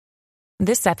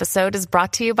This episode is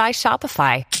brought to you by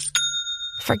Shopify.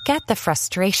 Forget the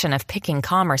frustration of picking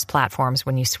commerce platforms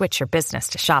when you switch your business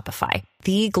to Shopify,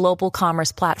 the global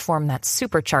commerce platform that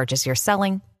supercharges your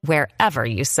selling wherever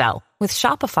you sell. With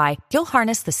Shopify, you'll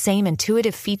harness the same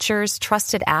intuitive features,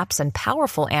 trusted apps, and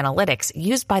powerful analytics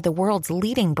used by the world's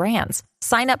leading brands.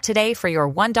 Sign up today for your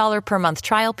 $1 per month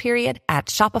trial period at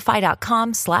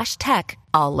shopify.com/tech,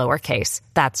 all lowercase.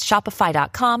 That's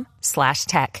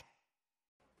shopify.com/tech.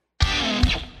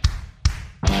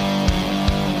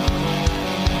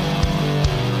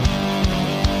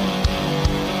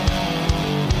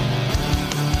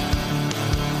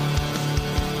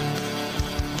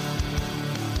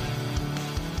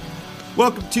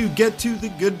 Welcome to Get to the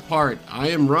Good Part. I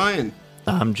am Ryan.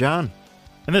 I'm John.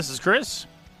 And this is Chris.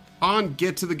 On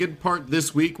Get to the Good Part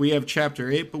this week, we have Chapter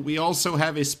 8, but we also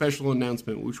have a special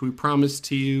announcement, which we promised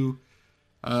to you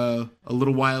a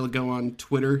little while ago on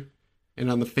Twitter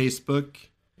and on the Facebook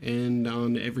and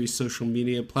on every social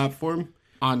media platform.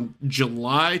 On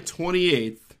July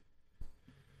 28th,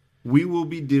 we will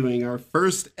be doing our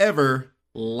first ever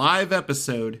live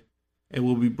episode, and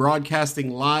we'll be broadcasting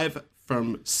live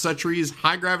from Suttrie's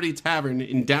High Gravity Tavern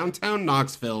in downtown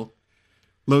Knoxville,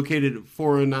 located at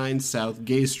 409 South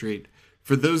Gay Street.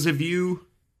 For those of you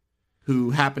who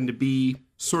happen to be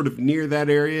sort of near that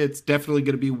area, it's definitely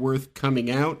going to be worth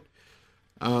coming out.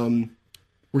 We're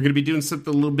going to be doing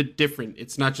something a little bit different.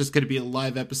 It's not just going to be a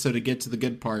live episode of Get to the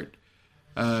Good Part.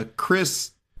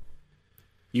 Chris,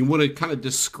 you want to kind of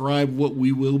describe what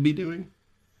we will be doing?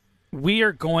 We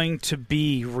are going to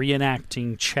be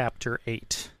reenacting Chapter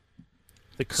 8.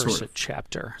 The Cursed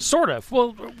chapter. Sort of.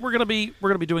 Well, we're gonna be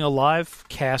doing a live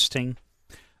casting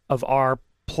of our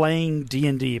playing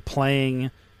D&D,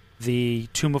 playing the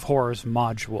Tomb of Horrors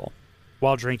module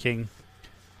while drinking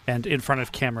and in front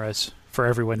of cameras for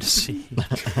everyone to see.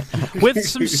 With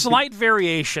some slight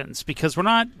variations, because we're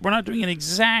not doing an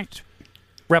exact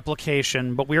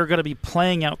replication, but we are going to be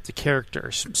playing out the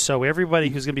characters. So everybody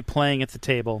who's going to be playing at the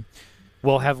table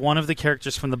will have one of the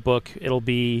characters from the book. It'll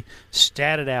be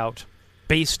statted out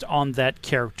based on that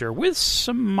character with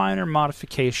some minor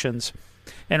modifications.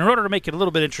 And in order to make it a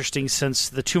little bit interesting, since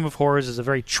the Tomb of Horrors is a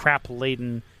very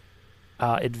trap-laden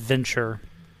adventure,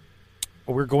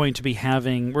 we're going to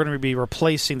be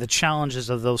replacing the challenges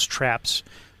of those traps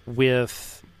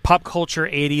with pop culture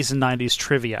 80s and 90s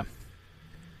trivia.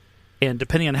 And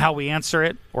depending on how we answer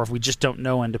it, or if we just don't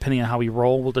know, and depending on how we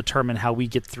roll, will determine how we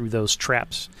get through those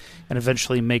traps and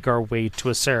eventually make our way to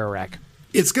a Sararak.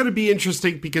 It's going to be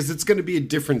interesting because it's going to be a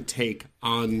different take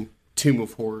on Tomb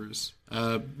of Horrors.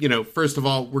 First of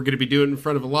all, we're going to be doing it in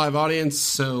front of a live audience,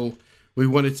 so we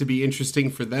want it to be interesting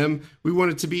for them. We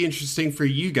want it to be interesting for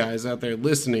you guys out there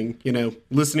listening.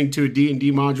 Listening to a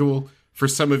D&D module for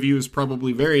some of you is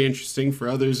probably very interesting. For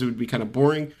others, it would be kind of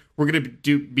boring. We're going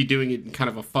to be doing it in kind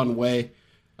of a fun way.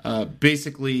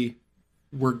 Basically,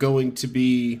 we're going to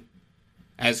be,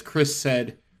 as Chris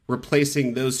said,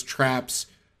 replacing those traps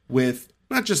with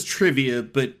not just trivia,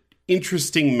 but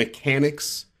interesting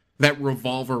mechanics that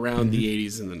revolve around the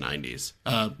 80s and the 90s.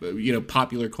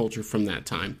 Popular culture from that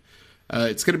time.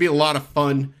 It's going to be a lot of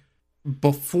fun.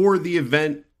 Before the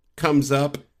event comes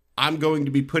up, I'm going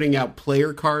to be putting out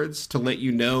player cards to let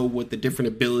you know what the different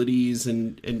abilities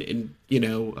and the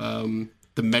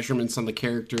measurements on the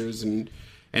characters and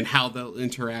how they'll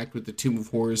interact with the Tomb of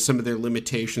Horrors, some of their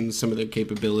limitations, some of their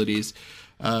capabilities.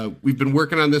 We've been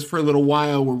working on this for a little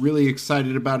while. We're really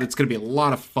excited about it. It's going to be a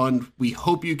lot of fun. We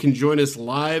hope you can join us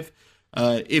live.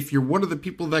 If you're one of the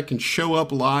people that can show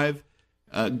up live,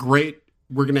 great.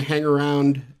 We're going to hang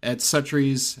around at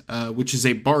Suttrie's, which is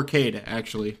a barcade,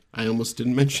 actually. I almost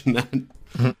didn't mention that.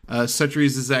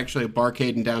 Suttrie's is actually a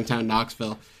barcade in downtown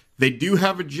Knoxville. They do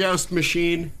have a joust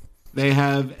machine. They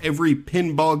have every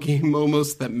pinball game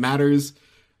almost that matters.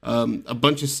 A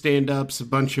bunch of stand-ups, a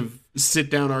bunch of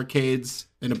sit-down arcades,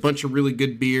 and a bunch of really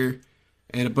good beer,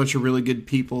 and a bunch of really good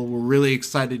people. We're really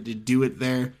excited to do it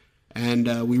there, and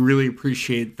we really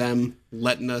appreciate them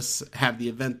letting us have the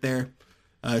event there.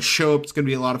 Show up. It's going to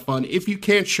be a lot of fun. If you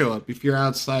can't show up, if you're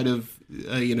outside of,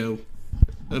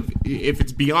 if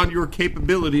it's beyond your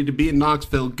capability to be in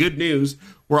Knoxville, good news.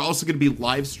 We're also going to be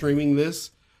live streaming this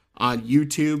on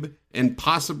YouTube and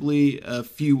possibly a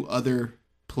few other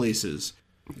places.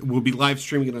 We'll be live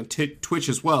streaming it on Twitch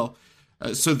as well.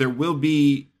 So there will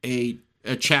be a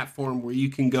chat forum where you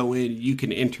can go in, you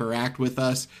can interact with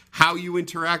us. How you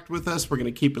interact with us, we're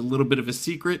going to keep it a little bit of a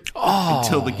secret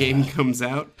until the game comes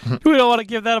out. We don't want to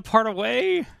give that a part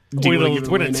away. We're going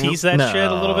to tease that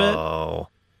shit a little bit.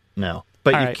 No.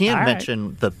 But you can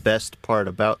mention the best part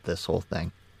about this whole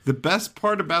thing. The best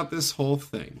part about this whole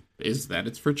thing. is that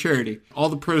it's for charity. All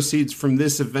the proceeds from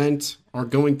this event are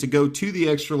going to go to the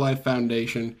Extra Life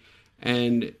Foundation,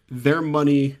 and their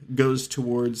money goes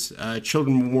towards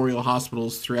children memorial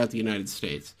hospitals throughout the United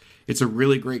States. It's a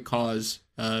really great cause,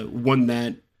 one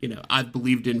that I've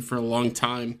believed in for a long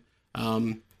time.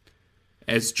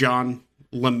 As John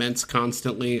laments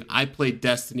constantly, I play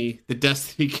Destiny. The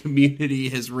Destiny community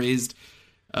has raised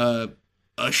a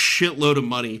shitload of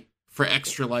money for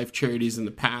Extra Life charities in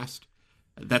the past.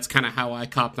 That's kind of how I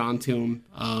copped onto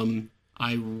them.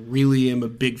 I really am a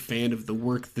big fan of the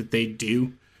work that they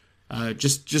do.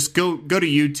 Just go to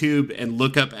YouTube and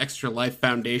look up Extra Life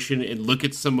Foundation and look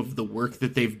at some of the work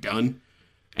that they've done.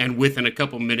 And within a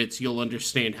couple minutes, you'll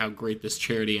understand how great this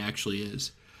charity actually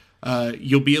is.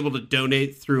 You'll be able to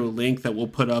donate through a link that we'll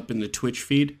put up in the Twitch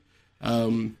feed.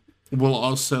 We'll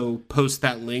also post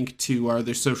that link to our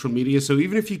other social media. So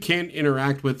even if you can't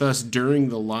interact with us during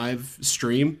the live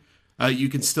stream, you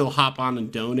can still hop on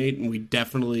and donate, and we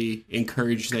definitely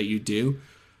encourage that you do.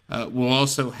 We'll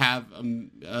also have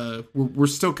we're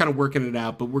still kind of working it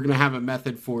out, but we're going to have a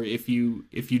method for if you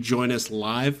join us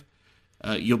live,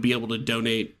 you'll be able to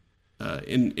donate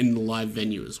in the live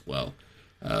venue as well.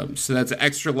 So that's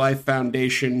Extra Life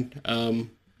Foundation.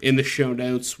 In the show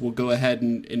notes, we'll go ahead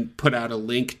and put out a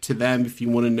link to them if you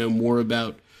want to know more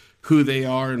about who they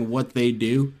are and what they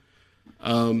do.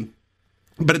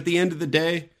 But at the end of the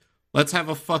day, let's have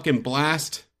a fucking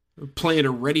blast playing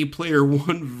a Ready Player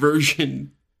One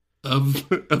version of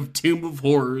Tomb of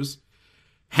Horrors,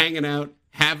 hanging out,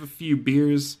 have a few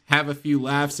beers, have a few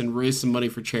laughs, and raise some money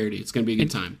for charity. It's going to be a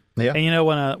good time. Yeah.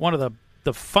 And one of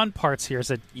the fun parts here is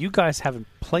that you guys haven't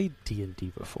played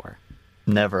D&D before.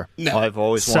 Never. No. I've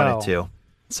always wanted to.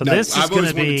 So this is going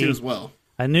to be as well.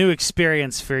 A new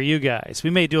experience for you guys. We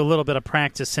may do a little bit of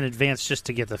practice in advance just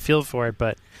to get the feel for it,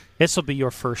 but this will be your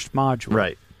first module.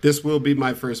 Right. This will be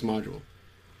my first module.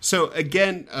 So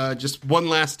again, just one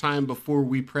last time before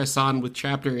we press on with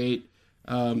Chapter 8.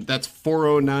 That's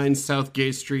 409 South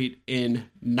Gay Street in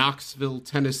Knoxville,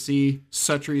 Tennessee.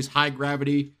 Suttrie's High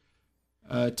Gravity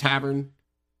Tavern.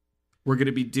 We're going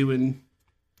to be doing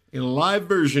a live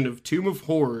version of Tomb of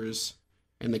Horrors,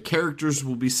 and the characters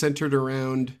will be centered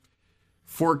around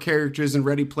 4 characters in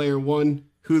Ready Player One.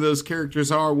 Who those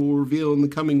characters are, we'll reveal in the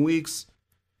coming weeks.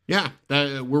 Yeah,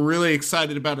 we're really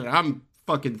excited about it. I'm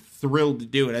fucking thrilled to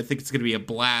do it. I think it's going to be a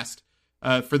blast.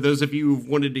 For those of you who've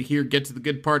wanted to hear Get to the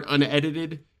Good Part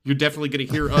unedited, you're definitely going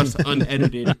to hear us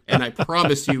unedited, and I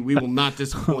promise you, we will not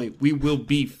disappoint. We will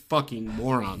be fucking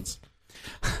morons.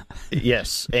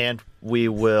 Yes, and we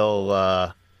will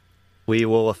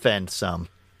offend some.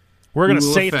 We're going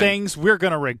to say things we're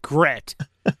going to regret.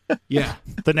 Yeah.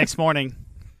 The next morning.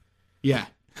 Yeah.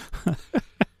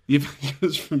 The event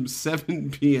goes from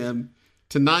 7 p.m.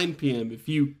 to 9 p.m. If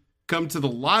you come to the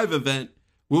live event,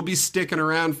 we'll be sticking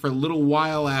around for a little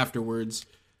while afterwards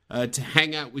to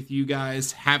hang out with you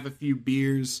guys, have a few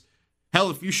beers. Hell,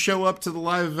 if you show up to the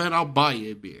live event, I'll buy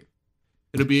you a beer.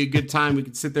 It'll be a good time. We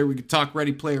can sit there. We can talk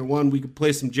Ready Player One. We can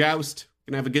play some Joust.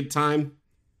 We can have a good time.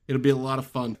 It'll be a lot of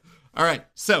fun. All right,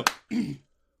 so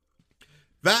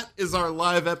that is our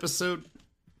live episode.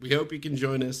 We hope you can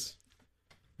join us.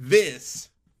 This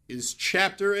is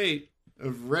Chapter 8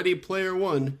 of Ready Player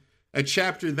One, a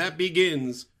chapter that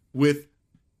begins with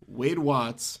Wade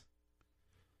Watts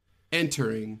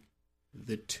entering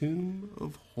the Tomb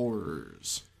of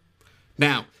Horrors.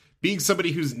 Now, being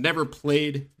somebody who's never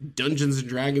played Dungeons and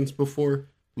Dragons before,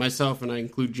 myself, and I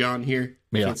include John here.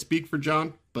 I can't speak for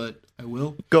John, but I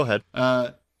will. Go ahead.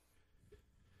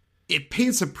 It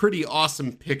paints a pretty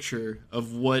awesome picture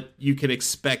of what you can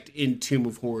expect in Tomb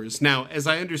of Horrors. Now, as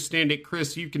I understand it,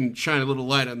 Chris, you can shine a little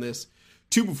light on this.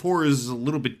 Tomb of Horrors is a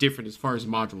little bit different as far as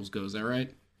modules go. Is that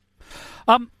right?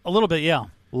 A little bit, yeah.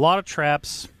 A lot of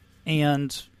traps,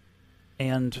 and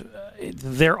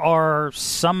there are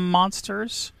some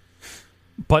monsters,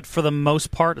 but for the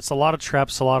most part, it's a lot of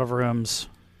traps, a lot of rooms,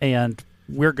 and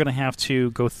we're going to have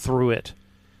to go through it.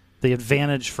 The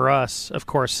advantage for us, of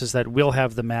course, is that we'll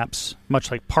have the maps,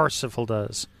 much like Parsifal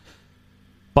does.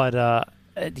 But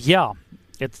yeah,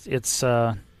 it's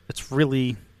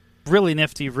really, really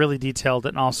nifty, really detailed,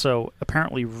 and also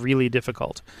apparently really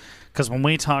difficult. Because when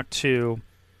we talked to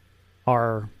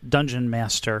our dungeon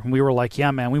master, we were like, "Yeah,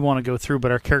 man, we want to go through,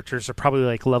 but our characters are probably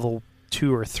like level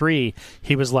 2 or 3."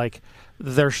 He was like,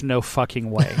 "There's no fucking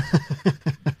way."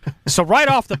 So right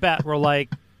off the bat, we're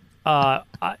like,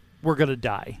 "We're gonna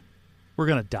die. We're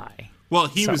gonna die." Well,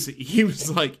 he was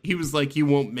like, "You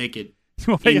won't make it. You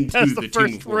won't make it into past the Tomb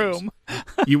first of Horrors. room.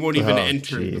 You won't even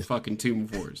enter the fucking Tomb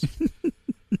of Horrors."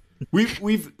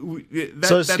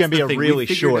 So this is going to be a really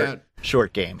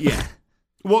short game. Yeah.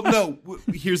 Well, no,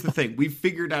 here's the thing. We've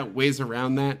figured out ways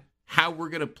around that. How we're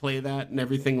going to play that and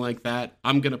everything like that,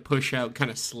 I'm going to push out kind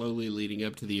of slowly leading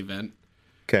up to the event.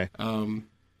 Okay.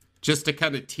 Just to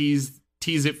kind of tease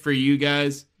it for you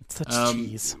guys. Such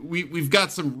tease. We've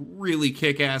got some really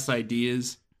kick-ass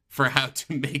ideas for how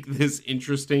to make this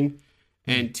interesting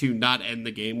and to not end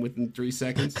the game within 3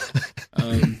 seconds.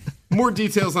 More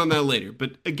details on that later.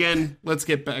 But again, let's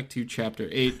get back to Chapter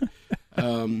 8.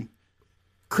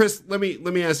 Chris, let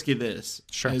me ask you this.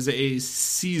 Sure. As a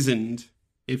seasoned,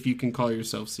 if you can call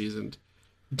yourself seasoned,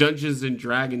 Dungeons and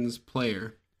Dragons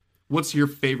player, what's your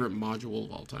favorite module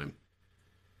of all time?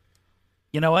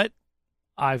 You know what?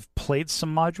 I've played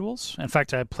some modules. In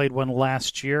fact, I played one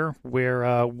last year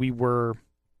where we were...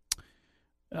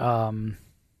 we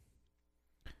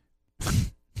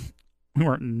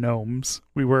weren't gnomes.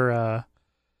 We were...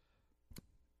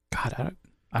 God,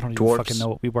 I don't even Dwarves? fucking know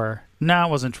what we were. No, it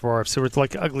wasn't dwarves. They were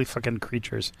like ugly fucking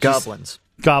creatures. Goblins.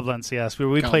 Goblins, yes.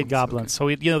 We played goblins.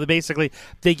 Okay. So,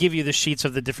 they give you the sheets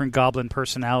of the different goblin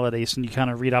personalities, and you kind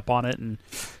of read up on it, and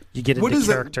you get into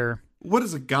character. What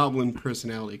is a goblin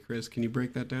personality, Chris? Can you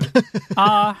break that down?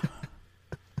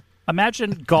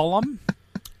 Imagine Gollum,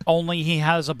 only he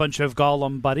has a bunch of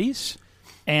Gollum buddies,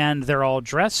 and they're all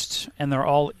dressed, and they're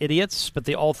all idiots, but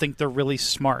they all think they're really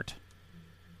smart.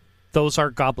 Those are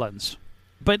goblins.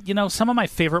 But, some of my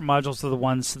favorite modules are the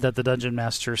ones that the Dungeon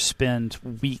Masters spend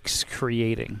weeks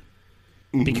creating.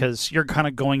 Mm-hmm. Because you're kind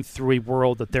of going through a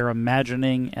world that they're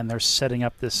imagining, and they're setting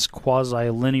up this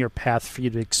quasi-linear path for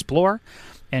you to explore,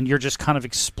 and you're just kind of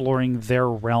exploring their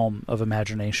realm of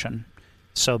imagination.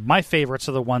 So my favorites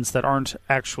are the ones that aren't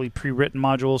actually pre-written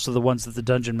modules, are the ones that the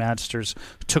Dungeon Masters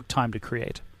took time to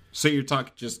create. So you're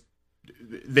talking just,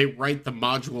 they write the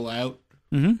module out?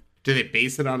 Mm-hmm. Do they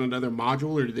base it on another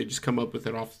module, or do they just come up with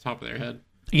it off the top of their head?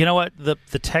 You know what? The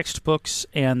textbooks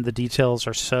and the details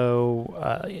are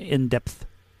so in-depth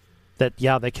that,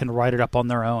 they can write it up on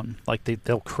their own. Like,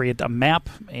 they'll create a map,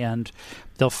 and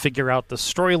they'll figure out the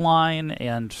storyline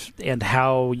and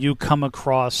how you come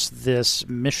across this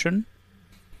mission.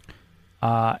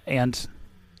 You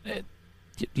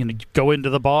go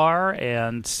into the bar,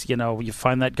 and, you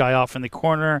find that guy off in the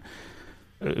corner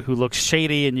who looks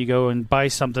shady, and you go and buy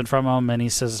something from him, and he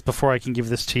says, before I can give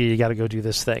this to you, you got to go do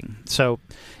this thing. So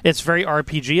it's very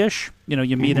RPG-ish.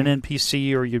 You meet an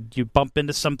NPC, or you bump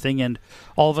into something, and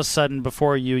all of a sudden,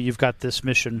 before you've got this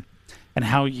mission, and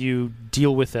how you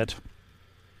deal with it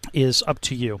is up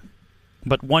to you.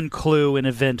 But one clue, an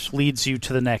event, leads you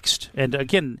to the next. And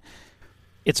again,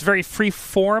 it's very free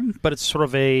form, but it's sort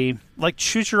of like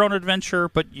choose your own adventure,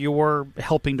 but you're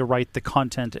helping to write the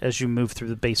content as you move through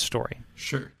the base story.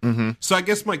 Sure. Mm-hmm. So I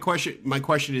guess my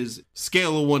question is,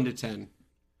 scale of 1 to 10,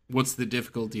 what's the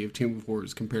difficulty of Tomb of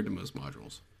Horrors compared to most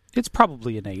modules? It's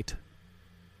probably an 8.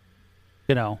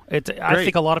 I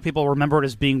think a lot of people remember it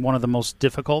as being one of the most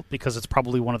difficult because it's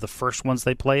probably one of the first ones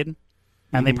they played,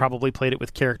 and they probably played it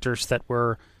with characters that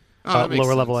were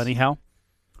lower level anyhow.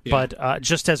 Yeah. But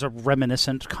just as a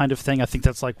reminiscent kind of thing, I think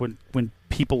that's like when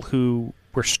people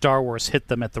where Star Wars hit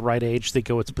them at the right age, they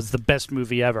go, it was the best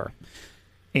movie ever.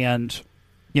 And,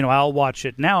 I'll watch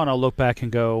it now and I'll look back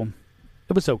and go,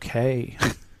 it was okay.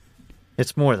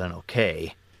 It's more than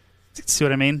okay. See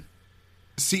what I mean?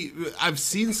 See, I've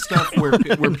seen stuff where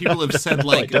people have said,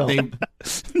 like,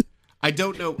 I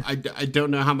don't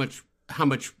know how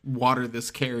much water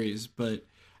this carries, but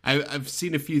I've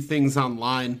seen a few things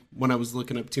online when I was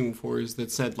looking up Tomb of Horrors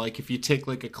that said, like, if you take,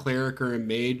 like, a cleric or a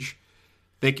mage,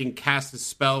 they can cast a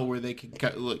spell where they can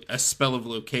a spell of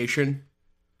location,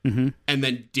 and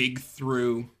then dig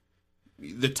through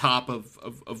the top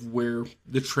of where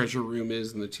the treasure room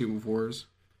is in the Tomb of Horrors,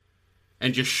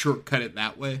 and just shortcut it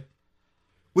that way.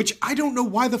 Which I don't know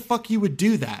why the fuck you would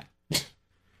do that.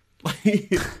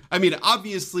 I mean,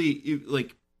 obviously,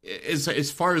 like,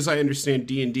 as far as I understand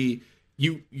D&D,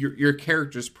 your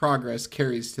character's progress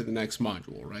carries to the next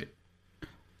module, right?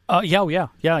 Yeah.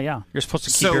 You're supposed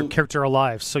to keep your character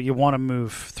alive, so you want to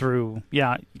move through.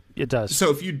 Yeah, it does.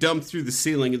 So if you dump through the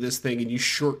ceiling of this thing and you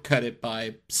shortcut it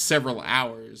by several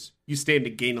hours, you stand to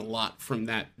gain a lot from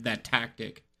that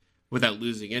tactic without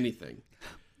losing anything.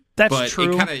 That's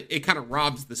true. It kind of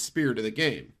robs the spirit of the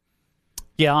game.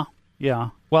 Yeah.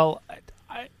 Well,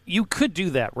 you could do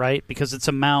that, right? Because it's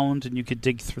a mound, and you could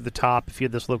dig through the top if you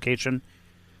had this location.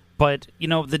 But, the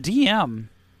DM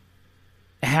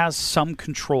has some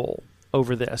control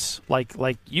over this. Like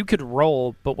you could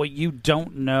roll, but what you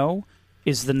don't know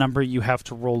is the number you have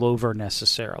to roll over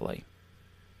necessarily.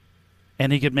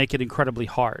 And he could make it incredibly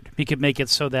hard. He could make it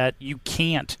so that you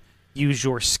can't use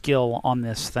your skill on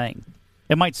this thing.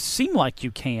 It might seem like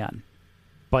you can,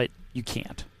 but you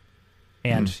can't.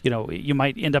 And, you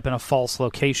might end up in a false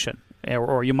location,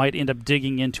 or you might end up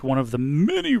digging into one of the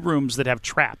many rooms that have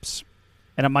traps.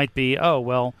 And it might be, a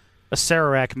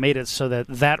Acererak made it so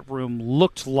that room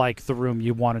looked like the room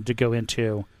you wanted to go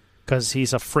into because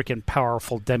he's a freaking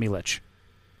powerful Demilich.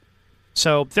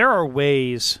 So there are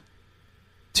ways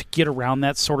to get around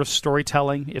that sort of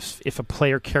storytelling if a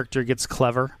player character gets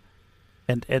clever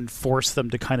and force them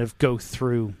to kind of go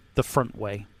through the front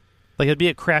way. Like, it'd be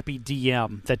a crappy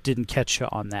DM that didn't catch you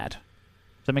on that.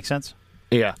 Does that make sense?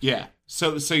 Yeah. Yeah.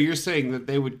 So you're saying that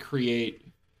they would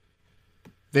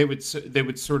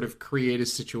sort of create a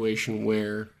situation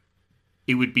where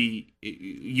you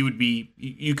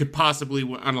could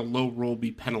possibly on a low roll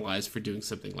be penalized for doing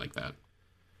something like that.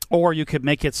 Or you could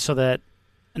make it so that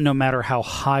no matter how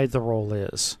high the roll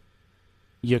is,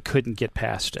 you couldn't get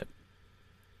past it.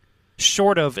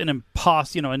 Short of a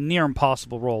near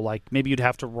impossible roll, like maybe you'd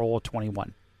have to roll a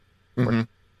 21. Or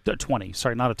a 20,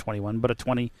 sorry, not a 21, but a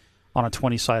 20 on a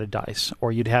 20-sided dice.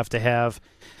 Or you'd have to have,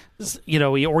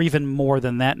 or even more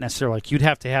than that necessarily. Like, you'd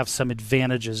have to have some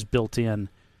advantages built in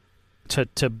to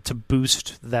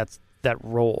boost that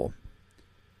roll.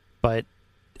 But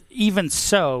even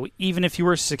so, even if you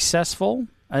were successful,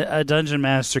 a dungeon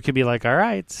master could be like, all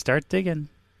right, start digging.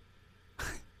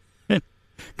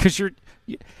 Because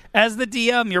as the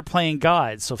DM, you're playing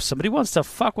God. So if somebody wants to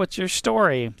fuck with your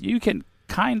story, you can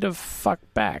kind of fuck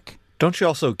back. Don't you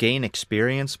also gain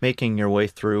experience making your way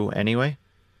through anyway?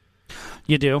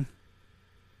 You do.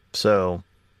 So,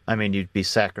 you'd be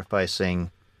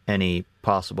sacrificing any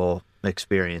possible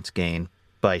experience gain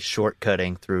by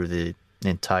shortcutting through the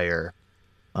entire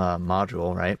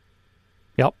module, right?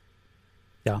 Yep.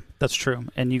 Yeah, that's true.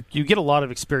 And you get a lot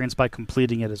of experience by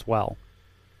completing it as well.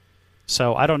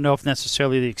 So I don't know if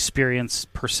necessarily the experience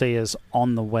per se is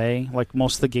on the way. Like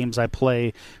most of the games I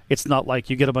play, it's not like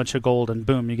you get a bunch of gold and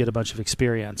boom, you get a bunch of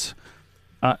experience.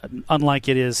 Unlike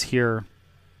it is here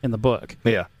in the book.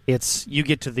 Yeah. It's you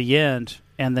get to the end,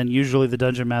 and then usually the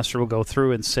dungeon master will go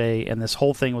through and say, and this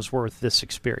whole thing was worth this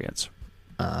experience.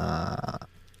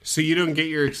 So you don't get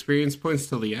your experience points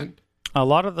till the end? A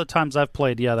lot of the times I've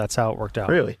played, yeah, that's how it worked out.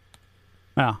 Really?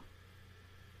 Yeah.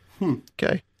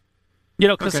 Okay.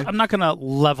 Because I'm not going to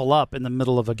level up in the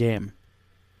middle of a game,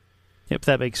 if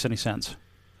that makes any sense.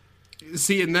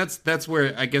 See, and that's where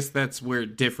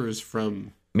it differs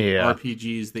from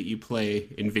RPGs that you play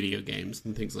in video games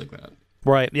and things like that.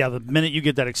 Right. Yeah. The minute you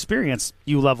get that experience,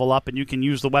 you level up and you can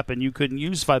use the weapon you couldn't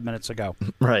use 5 minutes ago.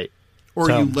 Right. Or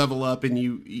you level up and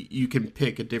you can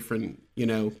pick a different,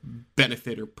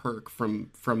 benefit or perk from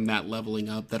that leveling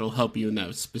up that'll help you in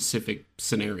that specific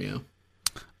scenario.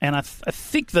 And I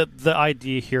think that the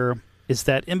idea here is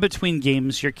that in between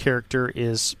games, your character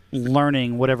is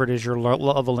learning whatever it is you're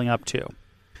leveling up to.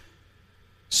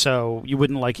 So you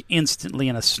wouldn't instantly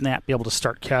in a snap be able to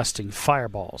start casting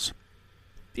fireballs.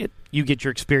 You get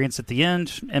your experience at the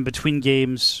end, and between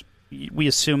games, we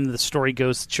assume the story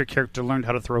goes that your character learned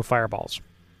how to throw fireballs.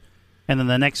 And then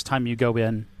the next time you go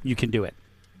in, you can do it.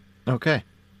 Okay.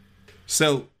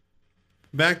 So,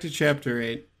 back to Chapter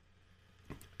 8.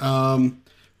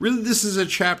 Really, this is a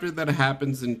chapter that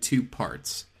happens in two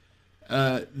parts.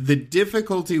 The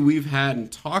difficulty we've had in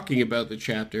talking about the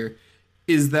chapter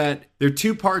is that there are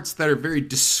two parts that are very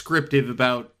descriptive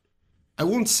about, I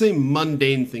won't say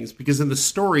mundane things, because in the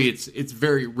story it's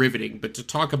very riveting, but to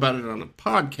talk about it on a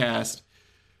podcast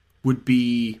would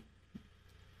be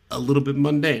a little bit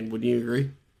mundane. Wouldn't you agree?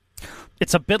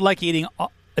 It's a bit like eating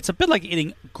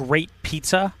great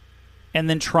pizza and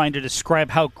then trying to describe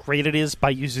how great it is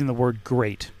by using the word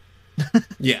great.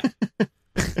 Yeah.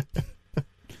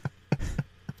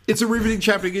 It's a riveting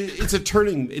chapter.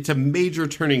 It's a major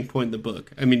turning point in the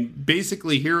book.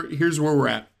 Basically here's where we're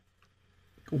at.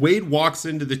 Wade walks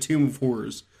into the Tomb of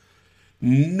Horrors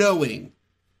knowing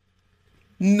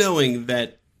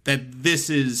that this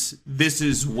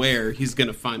is where he's going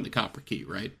to find the Copper Key,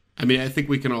 right? I think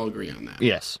we can all agree on that.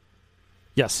 Yes.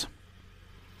 Yes.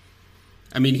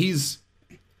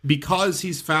 Because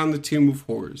he's found the Tomb of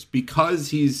Horrors, because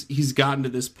he's gotten to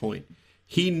this point,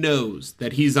 he knows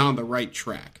that he's on the right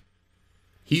track.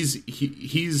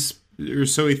 Or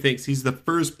so he thinks. He's the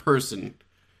first person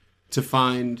to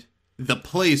find the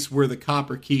place where the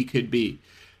Copper Key could be.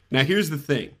 Now, here's the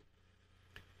thing,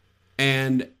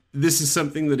 and this is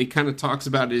something that he kind of talks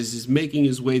about as he's making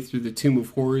his way through the Tomb of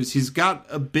Horrors. He's got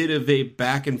a bit of a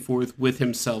back and forth with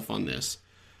himself on this.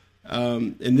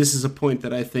 And this is a point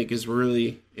that I think is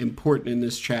really important in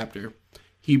this chapter.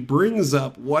 He brings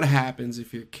up what happens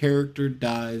if your character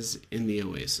dies in the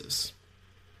Oasis.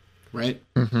 right?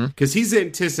 Because he's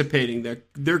anticipating that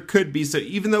there could be, so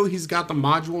even though he's got the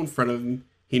module in front of him,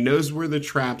 he knows where the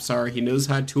traps are, he knows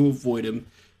how to avoid them,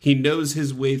 he knows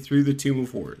his way through the Tomb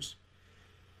of Horrors.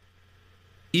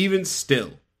 Even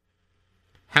still,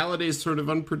 Halliday's sort of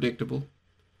unpredictable,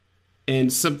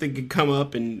 and something could come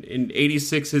up in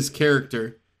 86's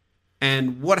character,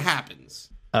 and what happens?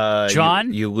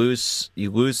 John? You lose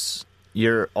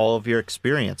all of your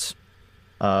experience.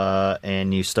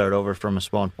 And you start over from a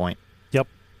spawn point. Yep.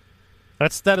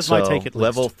 That is my take at least.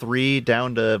 Level 3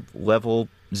 down to level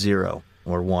 0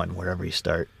 or 1, wherever you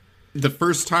start. The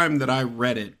first time that I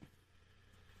read it,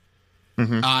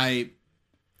 I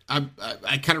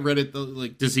kind of read it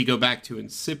like, does he go back to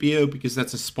Incipio because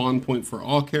that's a spawn point for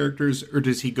all characters, or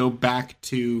does he go back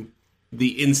to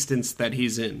the instance that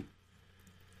he's in?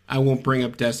 I won't bring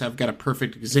up Destiny. I've got a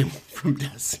perfect example from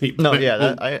Destiny. No,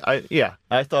 yeah,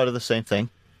 I thought of the same thing.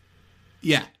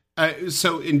 Yeah.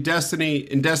 So in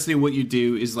Destiny, what you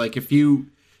do is, like, if you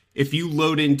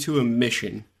load into a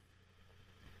mission,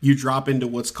 you drop into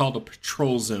what's called a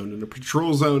patrol zone, and a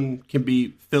patrol zone can be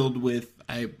filled with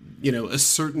a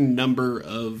certain number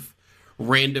of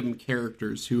random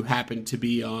characters who happen to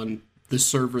be on the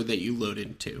server that you load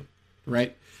into,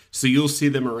 right? So you'll see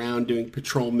them around doing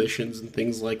patrol missions and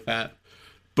things like that.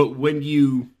 But when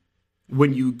you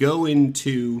go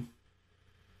into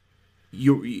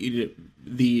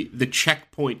the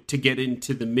checkpoint to get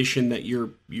into the mission that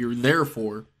you're there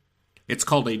for, it's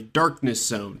called a darkness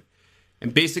zone.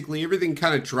 And basically everything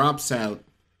kind of drops out.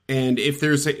 And if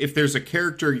there's a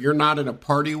character you're not in a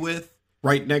party with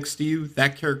right next to you,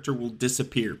 that character will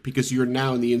disappear because you're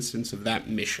now in the instance of that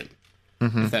mission.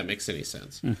 If that makes any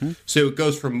sense. So it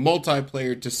goes from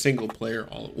multiplayer to single player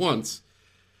all at once.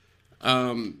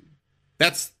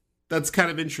 That's kind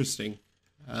of interesting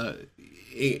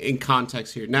in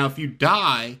context here. Now, if you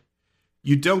die,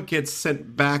 you don't get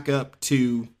sent back up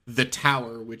to the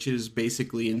tower, which is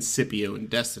basically Incipio in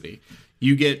Destiny.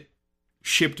 You get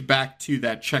shipped back to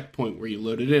that checkpoint where you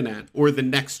loaded in at, or the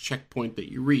next checkpoint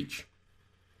that you reach.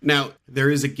 Now, there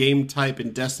is a game type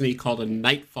in Destiny called a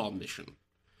Nightfall mission.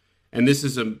 And this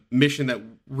is a mission that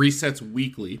resets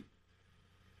weekly.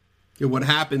 And what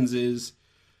happens is,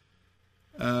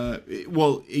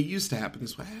 it used to happen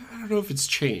this way. I don't know if it's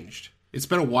changed. It's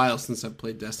been a while since I've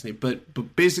played Destiny.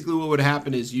 But basically what would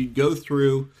happen is you'd go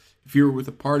through, if you were with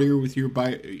a party or if you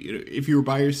were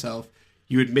by yourself,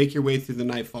 you would make your way through the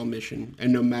Nightfall mission.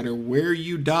 And no matter where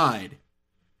you died,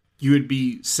 you would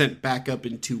be sent back up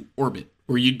into orbit.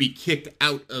 Or you'd be kicked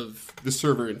out of the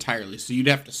server entirely. So you'd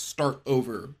have to start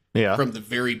over from the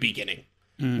very beginning,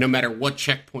 no matter what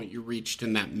checkpoint you reached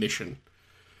in that mission.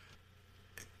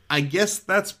 I guess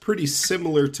that's pretty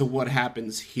similar to what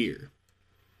happens here.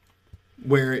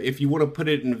 Where if you want to put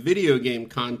it in a video game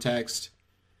context,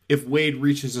 if Wade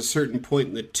reaches a certain point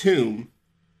in the tomb,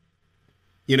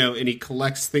 and he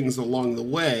collects things along the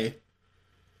way,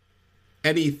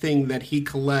 anything that he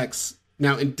collects...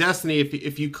 Now, in Destiny,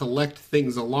 if you collect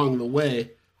things along the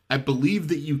way, I believe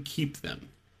that you keep them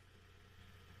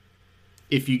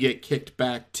if you get kicked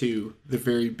back to the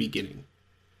very beginning.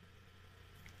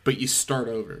 But you start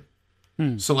over.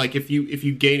 So, like, if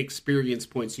you gain experience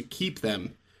points, you keep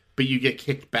them, but you get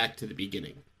kicked back to the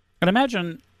beginning. And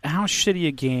imagine how shitty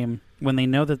a game when they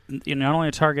know that you're not only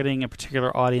targeting a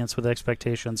particular audience with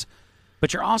expectations,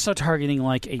 but you're also targeting,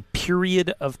 like, a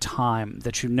period of time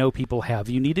that people have.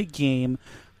 You need a game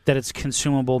that it's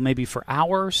consumable maybe for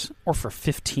hours or for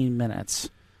 15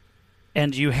 minutes.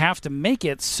 And you have to make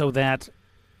it so that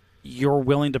you're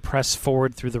willing to press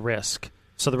forward through the risk.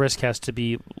 So the risk has to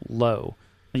be low.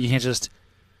 And you can't just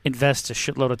invest a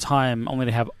shitload of time only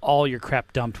to have all your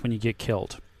crap dumped when you get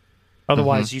killed.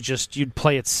 Otherwise, you'd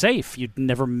play it safe. You'd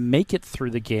never make it through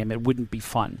the game. It wouldn't be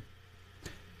fun.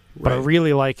 But I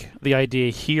really like the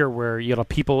idea here where,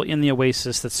 people in the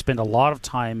Oasis that spend a lot of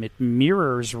time, it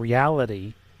mirrors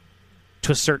reality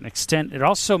to a certain extent. It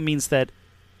also means that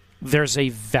there's a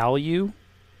value,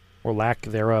 or lack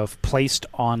thereof, placed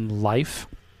on life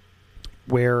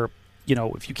where,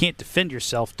 if you can't defend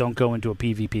yourself, don't go into a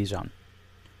PvP zone.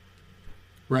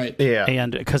 Right. Yeah.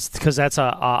 And because that's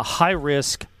a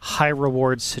high-risk,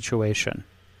 high-reward situation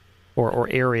or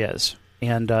areas.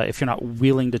 And if you're not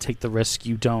willing to take the risk,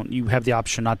 you have the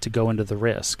option not to go into the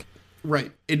risk.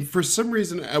 Right. And for some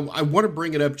reason, I want to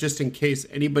bring it up just in case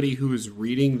anybody who is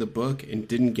reading the book and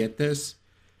didn't get this,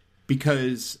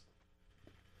 because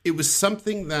it was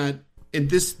something that, and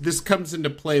this comes into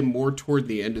play more toward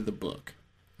the end of the book.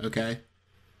 Okay?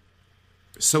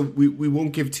 So we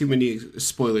won't give too many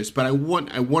spoilers, but I want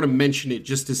to mention it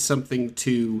just as something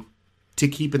to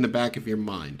keep in the back of your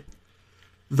mind.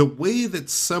 the way that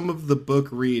some of the book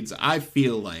reads, I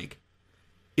feel like,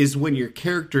 is when your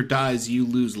character dies, you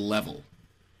lose level.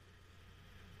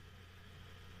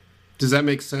 Does that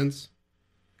make sense?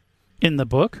 In the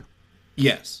book?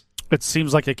 Yes. It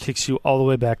seems like it kicks you all the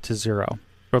way back to 0.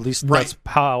 Or at least Right. that's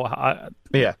how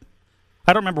Yeah.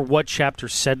 I don't remember what chapter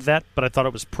said that, but I thought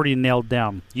it was pretty nailed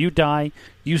down. You die,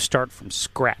 you start from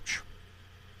scratch.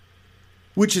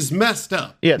 Which is messed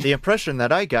up. Yeah, the impression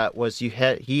that I got was he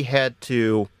had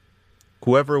to,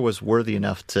 whoever was worthy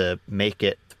enough to make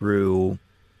it through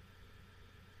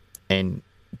and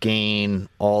gain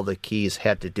all the keys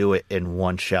had to do it in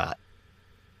one shot.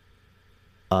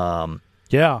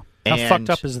 Yeah. How And- fucked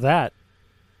up is that?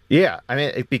 Yeah, I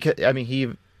mean,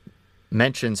 he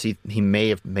mentions he may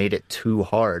have made it too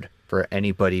hard for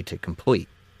anybody to complete.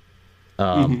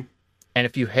 And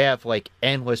if you have like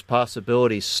endless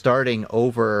possibilities starting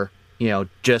over,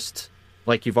 just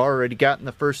like you've already gotten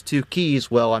the first 2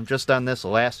 keys, well, I'm just on this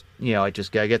last, I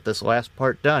just gotta get this last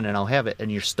part done and I'll have it.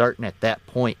 And you're starting at that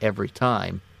point every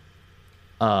time.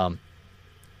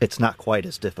 It's not quite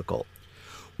as difficult.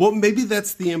 Well, maybe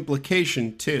that's the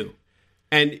implication too.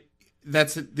 And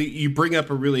you bring up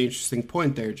a really interesting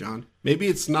point there, John. Maybe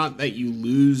it's not that you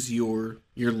lose your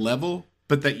level,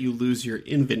 but that you lose your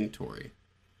inventory.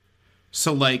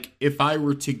 So, like, if I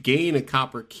were to gain a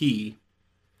copper key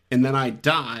and then I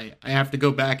die, I have to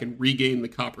go back and regain the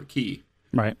copper key.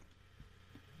 Right.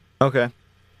 Okay.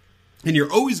 And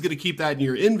you're always going to keep that in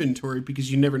your inventory because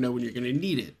you never know when you're going to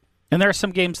need it. And there are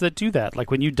some games that do that.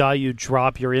 Like when you die, you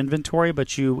drop your inventory,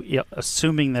 but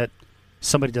assuming that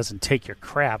somebody doesn't take your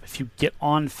crap, if you get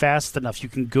on fast enough, you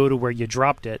can go to where you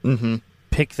dropped it,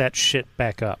 pick that shit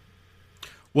back up.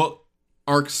 Well,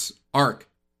 Ark,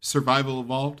 Survival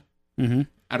Evolved. Mm-hmm.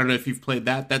 I don't know if you've played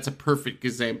that. That's a perfect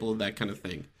example of that kind of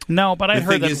thing. No, but I The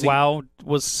heard thing that is, WoW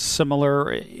was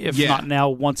similar, if Yeah. not now,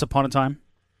 once upon a time.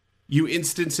 You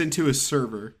instance into a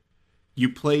server, you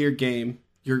play your game,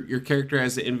 your character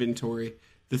has the inventory.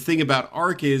 The thing about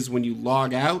Ark is when you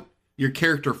log out, your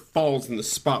character falls in the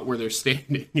spot where they're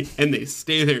standing, and they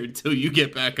stay there until you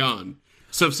get back on.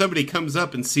 So if somebody comes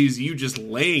up and sees you just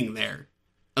laying there,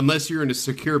 unless you're in a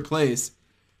secure place,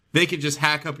 they could just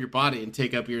hack up your body and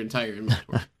take up your entire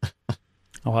inventory.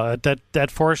 Well,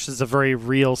 that forces a very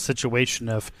real situation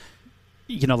of,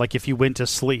 like if you went to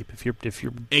sleep, if you're going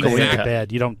to Exactly.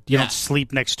 bed, you don't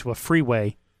sleep next to a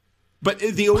freeway. But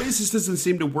the Oasis doesn't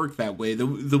seem to work that way. The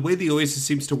way the Oasis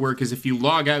seems to work is if you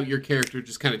log out, your character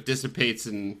just kind of dissipates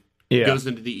and goes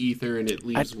into the ether, and it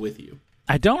leaves with you.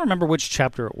 I don't remember which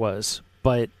chapter it was,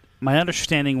 but my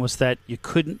understanding was that you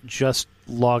couldn't just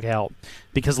log out,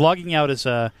 because logging out is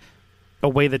a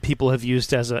way that people have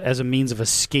used as a means of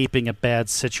escaping a bad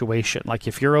situation. Like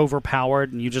if you're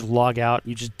overpowered and you just log out and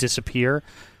you just disappear,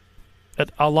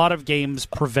 a lot of games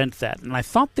prevent that. And I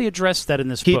thought they addressed that in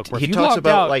this book. Where He if you talks logged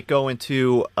about out, like going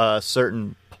to a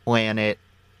certain planet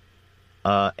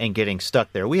and getting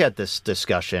stuck there. We had this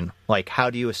discussion, like how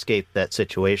do you escape that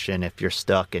situation if you're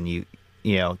stuck and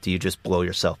do you just blow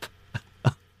yourself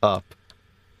up?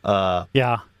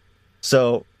 yeah.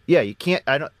 So yeah, you can't.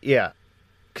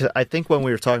 Because I think when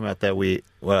we were talking about that, we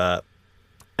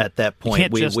at that point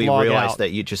can't we just realized log out. that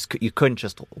you couldn't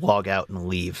just log out and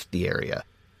leave the area.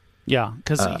 Yeah,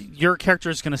 because your character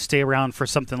is going to stay around for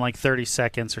something like 30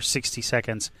 seconds or 60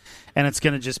 seconds, and it's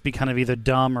going to just be kind of either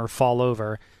dumb or fall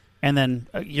over, and then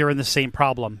you're in the same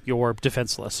problem. You're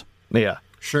defenseless. Yeah.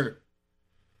 Sure.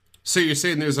 So you're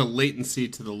saying there's a latency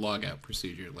to the logout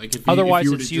procedure, like if you, Otherwise, if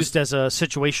you were it's to used as a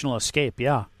situational escape.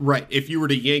 Yeah. right. If you were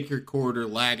to yank your cord or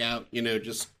lag out,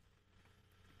 just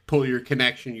pull your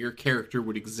connection, your character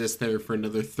would exist there for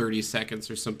another 30 seconds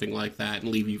or something like that,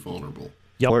 and leave you vulnerable.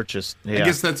 Yep. Or just I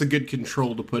guess that's a good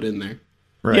control to put in there.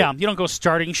 right. Yeah, you don't go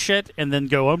starting shit and then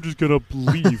go, I'm just going to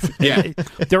leave. Yeah.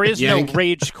 There is no Yank.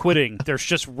 rage quitting. There's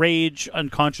just rage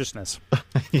unconsciousness.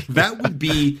 That would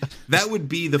be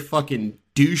the fucking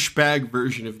douchebag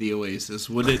version of the Oasis,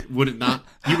 would it not?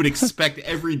 You would expect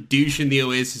every douche in the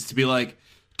Oasis to be like,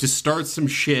 to start some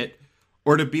shit,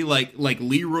 or to be like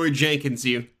Leroy Jenkins,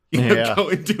 you Yeah. go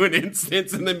into an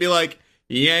instance and then be like,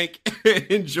 yank,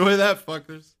 enjoy that,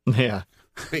 fuckers. Yeah.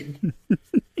 Like,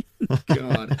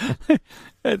 God,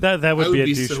 That would I would be a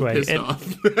be douche so way. pissed And,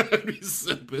 off. I'd be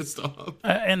so pissed off.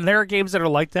 and there are games that are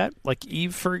like that, like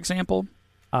Eve, for example,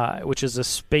 which is a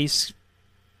space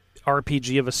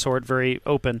RPG of a sort, very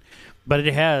open, but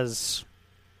it has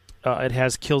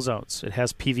kill zones, it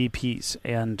has PvPs,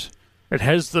 and it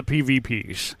has the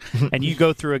PvPs. And you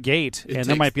go through a gate, and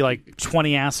there might be like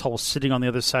 20 assholes sitting on the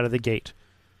other side of the gate.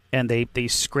 And they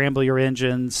scramble your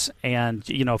engines, and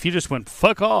if you just went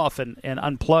fuck off and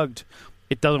unplugged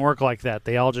It doesn't work like that.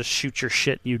 They all just shoot your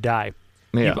shit and you die.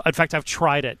 Yeah. In fact, I've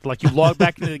tried it. Like, you log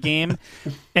back into the game,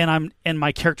 and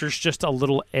my character's just a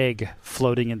little egg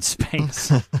floating in space.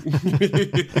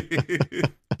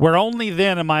 Where only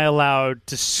then am I allowed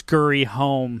to scurry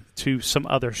home to some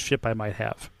other ship I might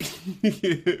have.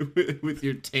 With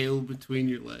your tail between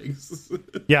your legs.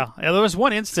 Yeah, and there was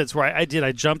one instance where I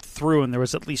jumped through, and there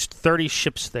was at least 30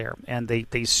 ships there, and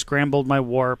they scrambled my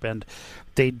warp, and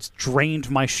they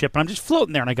drained my ship, and I'm just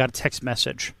floating there, and I got a text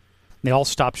message. They all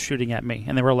stopped shooting at me,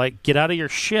 and they were like, "Get out of your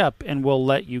ship, and we'll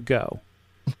let you go."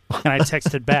 And I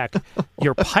texted back,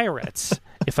 "You're pirates.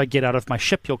 If I get out of my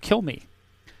ship, you'll kill me."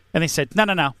 And they said,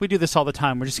 No. We do this all the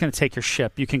time. We're just going to take your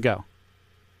ship. You can go."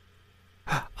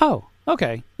 Oh,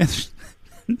 okay.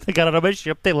 They got out of my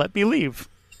ship. They let me leave.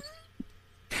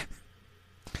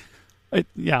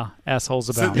 Yeah,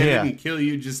 assholes So about. they didn't kill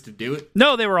you just to do it?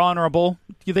 No, they were honorable.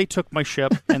 They took my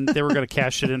ship, and they were going to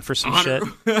cash it in for some shit.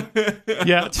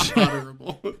 Yeah.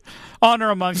 Honorable.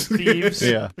 Honor amongst thieves.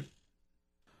 Yeah.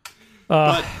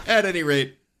 But at any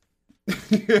rate,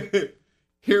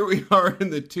 here we are in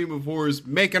the Tomb of Horrors,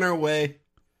 making our way.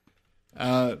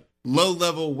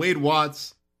 Low-level Wade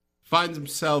Watts finds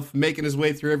himself making his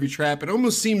way through every trap. It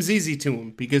almost seems easy to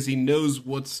him because he knows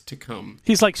what's to come.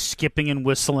 He's like skipping and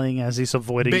whistling as he's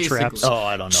avoiding Basically. traps. Oh,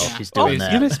 I don't know if he's doing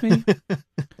that. Goodness me.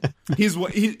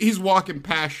 He's walking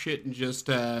past shit and just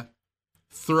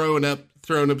throwing up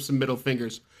some middle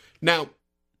fingers. Now,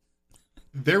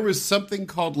 there was something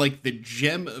called like the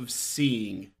Gem of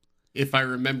Seeing, if I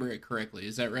remember it correctly.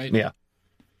 Is that right? Yeah.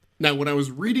 Now, when I was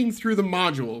reading through the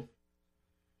module,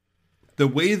 the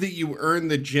way that you earn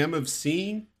the Gem of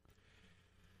Seeing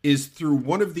is through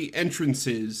one of the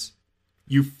entrances.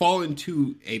 You fall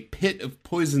into a pit of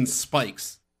poison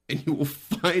spikes, and you will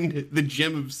find the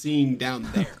Gem of Seeing down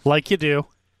there. Like you do.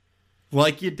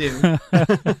 Like you do.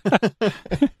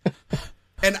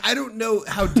 And I don't know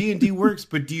how D&D works,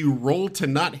 but do you roll to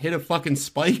not hit a fucking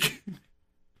spike?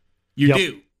 You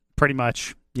do. Pretty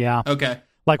much. Yeah. Okay.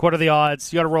 Like, what are the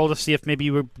odds? You got to roll to see if maybe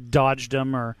you dodged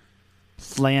them or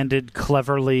landed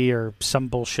cleverly or some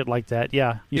bullshit like that.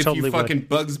 Yeah, if totally you fucking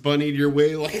Bugs Bunny'd your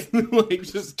way, like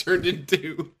just turned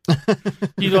into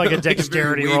you do like a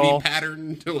dexterity very wavy roll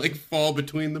pattern to like fall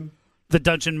between them. The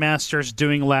dungeon master's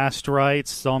doing last rites.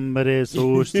 Somebody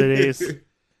so ustedes.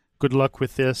 Good luck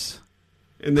with this.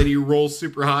 And then you roll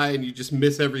super high and you just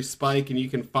miss every spike and you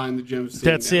can find the gem.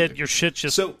 That's it. Your shit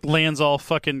just lands all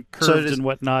fucking curved and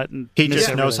whatnot. And he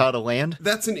just knows how to land?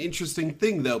 That's an interesting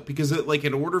thing, though, because like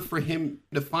in order for him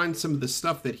to find some of the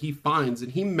stuff that he finds,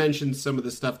 and he mentions some of the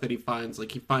stuff that he finds,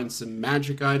 like he finds some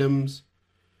magic items.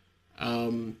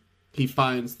 He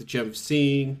finds the Gem of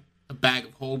Seeing, a bag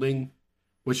of holding,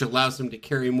 which allows him to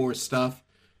carry more stuff.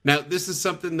 Now, this is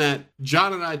something that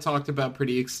John and I talked about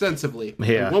pretty extensively.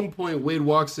 Yeah. At one point, Wade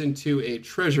walks into a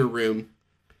treasure room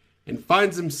and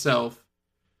finds himself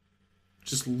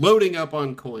just loading up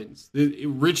on coins.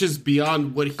 Riches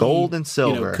beyond what he gold and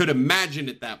silver could imagine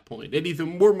at that point. And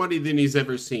even more money than he's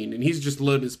ever seen. And he's just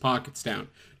loading his pockets down.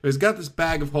 But he's got this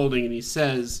bag of holding, and he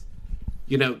says,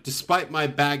 despite my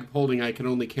bag of holding, I can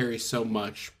only carry so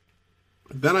much.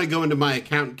 Then I go into my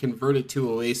account and convert it to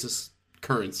Oasis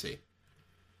currency.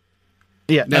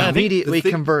 Yeah, now, immediately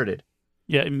converted.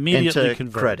 Yeah, immediately into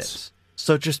converts. credits.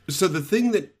 So the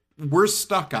thing that we're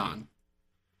stuck on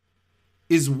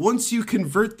is once you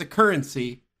convert the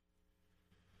currency,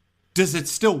 does it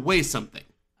still weigh something?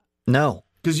 No.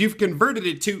 Because you've converted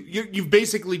it to, you've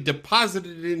basically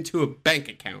deposited it into a bank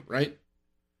account, right?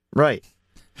 Right.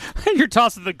 You're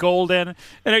tossing the gold in,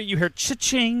 and you hear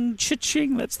cha-ching,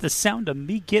 cha-ching. That's the sound of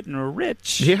me getting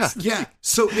rich. Yeah. Yeah.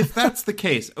 So if that's the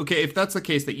case,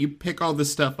 that you pick all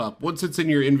this stuff up, once it's in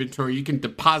your inventory, you can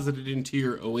deposit it into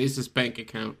your Oasis bank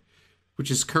account,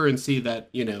 which is currency that,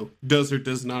 does or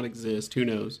does not exist. Who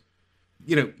knows?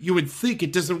 You would think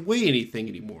it doesn't weigh anything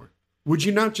anymore. Would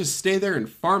you not just stay there and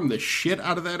farm the shit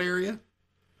out of that area?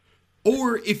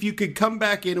 Or if you could come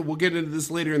back in, and we'll get into this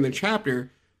later in the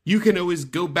chapter, you can always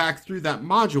go back through that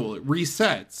module. It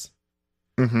resets.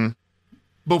 Mm-hmm.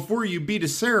 Before you beat a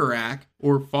Sararak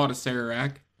or fought a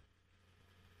Sararak,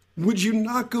 would you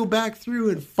not go back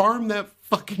through and farm that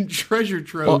fucking treasure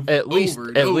trove at least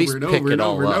pick it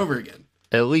all up. over again?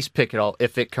 At least pick it all.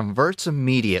 If it converts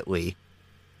immediately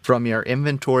from your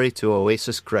inventory to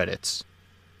Oasis credits,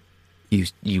 you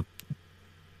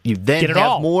then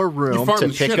have more room to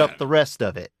pick up the rest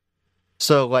of it.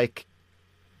 So, like,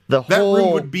 that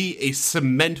room would be a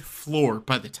cement floor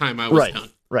by the time I was done.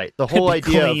 Right. The whole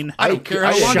idea of I don't care how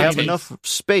I long should have it enough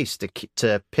space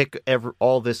to pick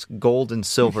all this gold and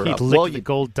silver up. Lick the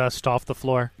gold dust off the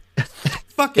floor.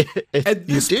 fuck it. At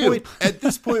You do.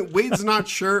 this point, Wade's not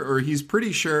sure, or he's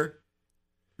pretty sure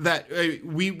that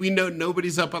we know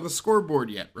nobody's up on the scoreboard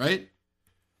yet, right?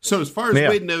 So as far as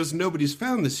Wade knows, nobody's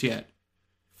found this yet.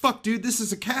 Fuck, dude, this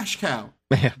is a cash cow.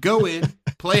 Yeah. Go in,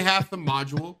 play half the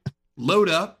module, load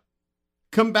up,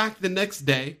 come back the next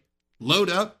day, load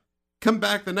up, come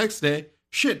back the next day.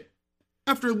 Shit,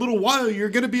 after a little while, you're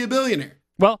going to be a billionaire.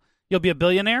 Well, you'll be a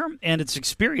billionaire, and it's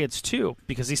experience, too,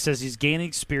 because he says he's gaining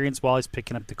experience while he's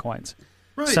picking up the coins.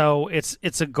 Right. So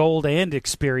it's a gold and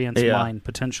experience mine,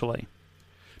 potentially.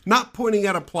 Not pointing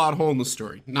out a plot hole in the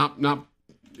story. Not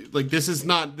like this is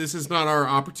not our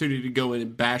opportunity to go in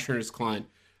and bash Ernest Cline.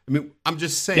 I mean, I'm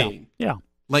just saying. Yeah.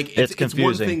 Like it's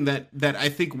one thing that I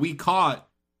think we kind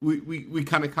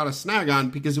of caught a snag on,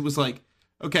 because it was like,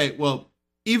 okay, well,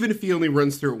 even if he only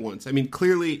runs through it once. I mean,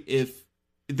 clearly, if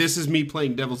this is me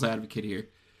playing devil's advocate here,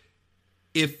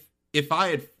 if I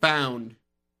had found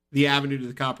the avenue to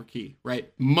the copper key,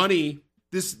 right? Money,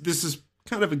 this is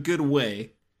kind of a good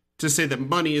way to say that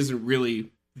money isn't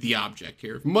really the object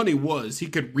here. If money was, he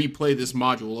could replay this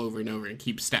module over and over and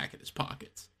keep stacking his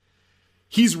pockets.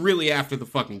 He's really after the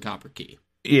fucking copper key.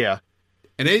 Yeah.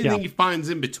 And anything he finds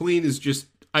in between is just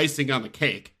icing on the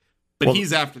cake. But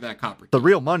he's after that copper key. The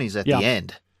real money's at the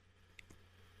end.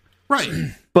 Right.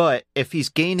 But if he's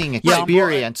gaining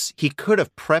experience, he could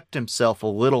have prepped himself a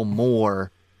little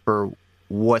more for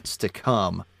what's to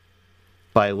come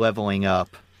by leveling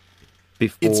up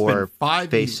before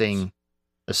facing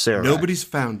a Serac. Nobody's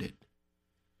found it.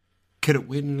 Could it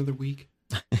wait another week?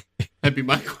 That'd be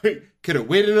my question. Could it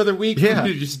wait another week for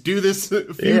me to just do this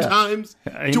a few times?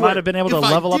 He might have been able to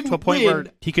level up to a point where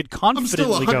he could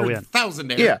confidently go in.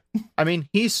 Yeah. I mean,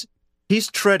 he's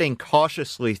treading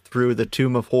cautiously through the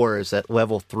Tomb of Horrors at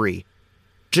level 3.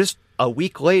 Just a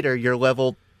week later, you're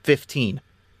level 15.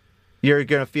 You're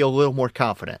going to feel a little more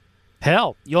confident.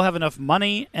 Hell, you'll have enough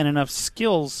money and enough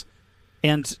skills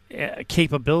and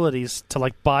capabilities to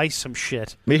like buy some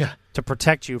shit to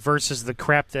protect you versus the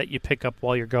crap that you pick up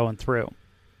while you're going through.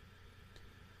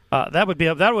 That would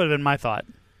have been my thought.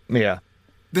 Yeah.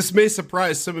 This may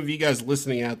surprise some of you guys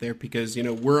listening out there because, you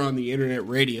know, we're on the internet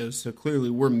radio, so clearly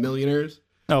we're millionaires.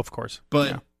 Oh, of course.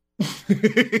 But,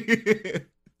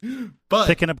 but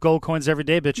picking up gold coins every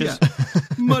day, bitches. Yeah.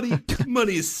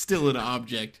 Money is still an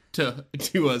object to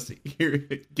us here.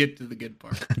 Get to the good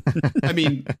part. I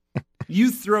mean,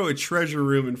 you throw a treasure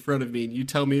room in front of me and you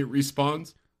tell me it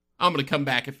respawns, I'm going to come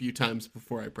back a few times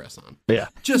before I press on. Yeah.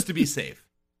 Just to be safe.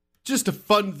 Just to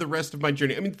fund the rest of my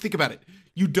journey. I mean, think about it.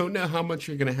 You don't know how much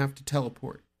you're going to have to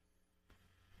teleport.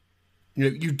 You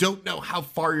know, you don't know how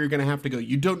far you're going to have to go.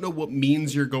 You don't know what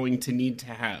means you're going to need to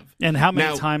have. And how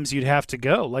many times you'd have to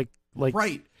go. Like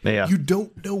right. Yeah. You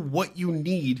don't know what you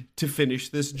need to finish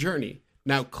this journey.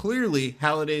 Now, clearly,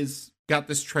 Halliday's got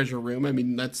this treasure room. I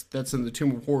mean, that's in the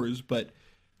Tomb of Horrors, but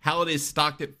Halliday's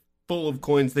stocked it full of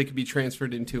coins that could be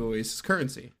transferred into Oasis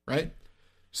currency, right?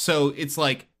 So it's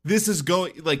like, this is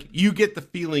going, like, you get the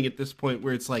feeling at this point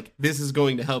where it's like, this is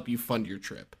going to help you fund your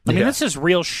trip. I mean, this is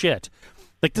real shit.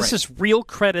 Like, this is real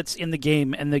credits in the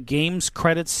game, and the game's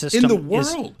credit system in the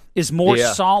world is more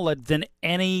solid than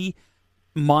any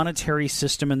monetary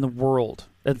system in the world.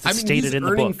 That's stated in the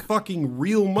book. He's earning fucking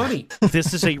real money.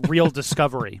 This is a real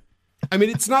discovery. I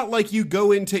mean, it's not like you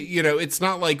go into, you know, it's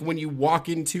not like when you walk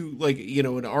into, like, you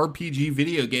know, an RPG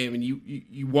video game and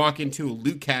you walk into a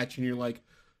loot catch and you're like,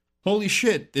 holy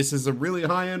shit, this is a really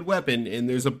high-end weapon and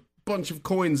there's a bunch of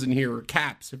coins in here, or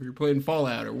caps if you're playing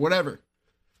Fallout or whatever.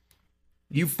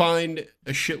 You find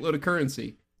a shitload of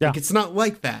currency. Yeah. Like, it's not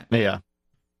like that. Yeah.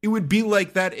 It would be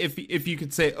like that if you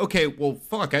could say, okay, well,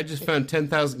 fuck, I just found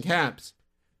 10,000 caps.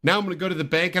 Now I'm going to go to the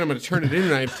bank and I'm going to turn it in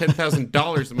and I have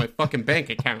 $10,000 in my fucking bank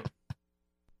account.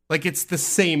 Like, it's the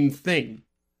same thing.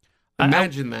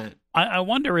 Imagine that. I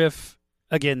wonder if,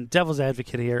 again, devil's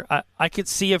advocate here, I could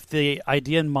see if the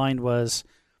idea in mind was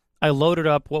I loaded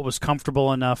up what was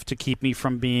comfortable enough to keep me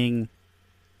from being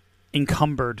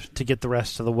encumbered to get the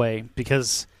rest of the way.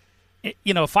 Because,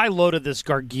 you know, if I loaded this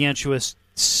gargantuous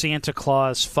Santa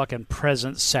Claus fucking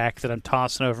present sack that I'm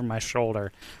tossing over my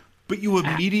shoulder... But you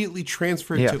immediately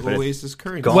transfer it to Oasis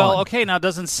currency. Well, okay, now it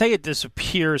doesn't say it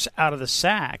disappears out of the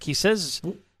sack. He says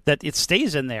that it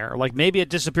stays in there. Like, maybe it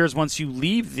disappears once you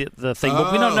leave the thing,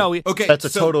 but we don't know. Okay, that's a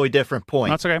totally different point.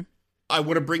 That's okay. I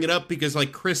want to bring it up because,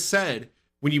 like Chris said,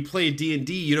 when you play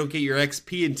D&D, you don't get your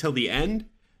XP until the end.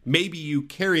 Maybe you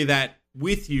carry that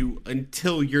with you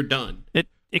until you're done.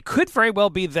 It could very well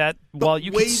be that while you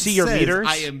can see your meters...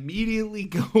 I immediately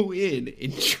go in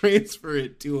and transfer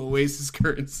it to Oasis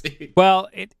currency. Well,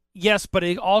 yes, but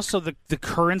also the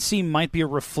currency might be a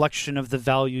reflection of the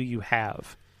value you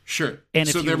have. Sure. And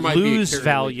so if there you might be a lose carry rate, is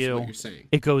value, what you're saying.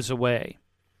 it goes away.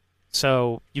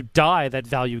 So you die, that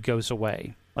value goes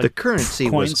away. The currency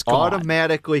was coins gone.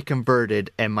 automatically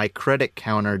converted, and my credit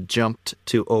counter jumped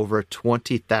to over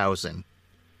 20,000.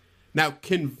 Now,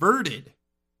 converted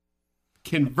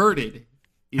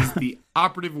is the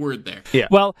operative word there. Yeah.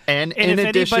 Well, and and in if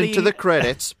addition anybody- to the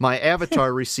credits, my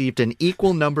avatar received an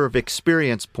equal number of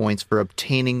experience points for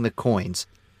obtaining the coins.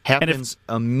 Happens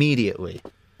immediately.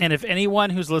 And if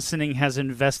anyone who's listening has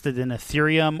invested in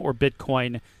Ethereum or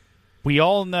Bitcoin, we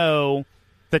all know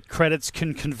that credits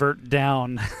can convert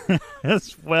down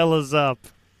as well as up.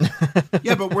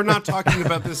 Yeah, but we're not talking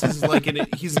about this as like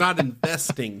he's not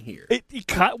investing here.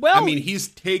 Well, I mean, he's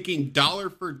taking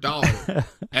dollar for dollar,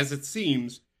 as it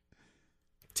seems,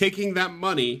 taking that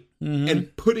money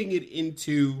and putting it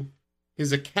into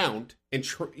his account and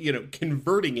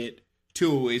converting it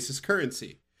to Oasis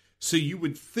currency. So you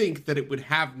would think that it would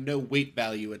have no weight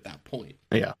value at that point.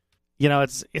 Yeah.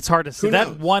 it's hard to say. Who That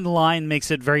knows? one line makes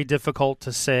it very difficult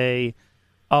to say,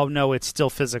 oh, no, it's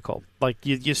still physical. Like,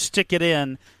 you stick it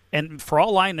in, and for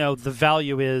all I know, the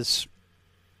value is,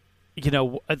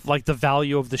 like the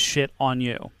value of the shit on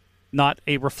you. Not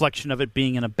a reflection of it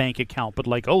being in a bank account, but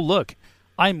like, oh, look,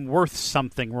 I'm worth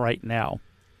something right now.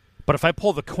 But if I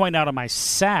pull the coin out of my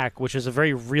sack, which is a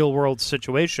very real-world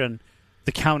situation,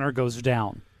 the counter goes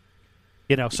down.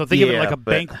 So think of it Yeah, like a but-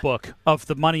 bank book of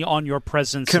the money on your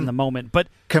presence in the moment. But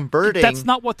Converting that's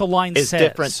not what the line is says.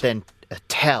 different than a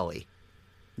tally.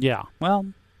 Yeah, well,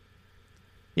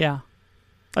 yeah.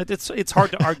 It's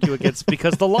hard to argue against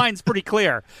because the line's pretty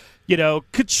clear.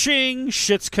 Ka-ching,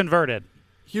 shit's converted.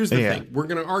 Here's the Yeah. thing: we're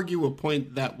going to argue a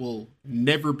point that will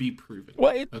never be proven.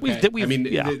 Well, Okay?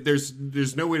 yeah.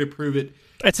 There's no way to prove it.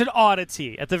 It's an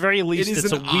oddity. At the very least, is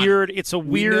it's an a weird, We know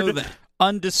weird, that.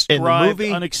 undescribed,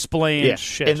 movie- unexplained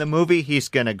shit. In the movie, he's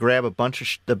gonna grab a bunch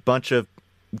of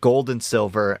gold and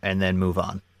silver and then move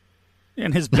on.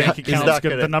 and his bank He's account's not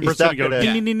gonna, gonna- the number's he's not going to go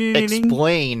gonna ding, ding, ding, ding, ding.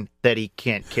 Explain that he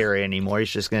can't carry anymore.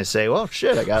 He's just gonna say, "Well,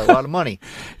 shit, I got a lot of money."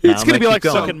 Now It's I'm going to be keep like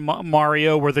going. fucking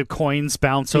Mario where the coins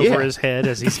bounce over Yeah. his head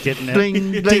as he's getting it. Ding,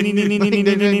 ding, ding, ding, ding,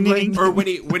 ding, ding. Or when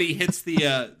he hits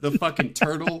the fucking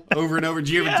turtle over and over.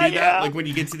 Do you ever do that? yeah. Like when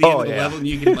you get to the end Oh, of the yeah. level and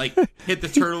you can like hit the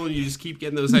turtle and you just keep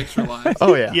getting those extra lives.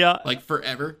 Oh yeah. Yeah. Like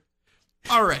forever.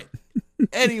 All right.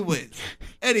 Anyways,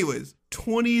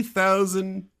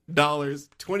 $20,000,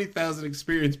 20,000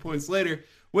 experience points later,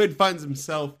 Wade finds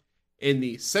himself in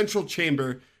the central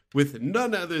chamber with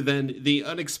none other than the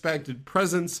unexpected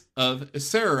presence of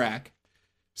Sararak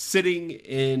sitting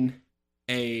in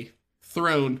a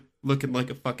throne looking like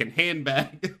a fucking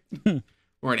handbag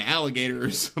or an alligator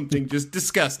or something. Just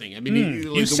disgusting. I mean,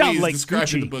 you the sound way he's like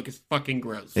described in the Gucci. book is fucking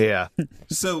gross. Yeah.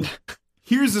 So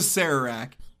here's a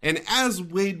Sararak, and as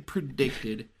Wade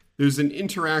predicted, there's an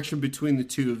interaction between the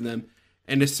two of them,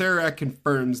 and Sararak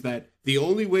confirms that the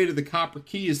only way to the Copper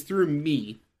Key is through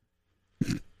me,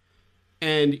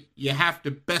 and you have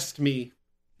to best me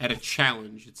at a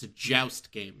challenge. It's a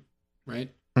joust game, right?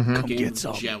 A game get of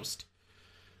some. joust.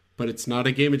 But it's not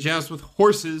a game of joust with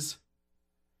horses,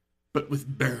 but with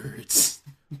birds.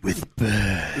 With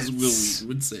birds. As Will Wheaton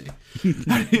would say.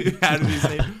 How do we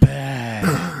say?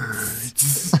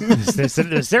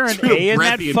 Is there an real A in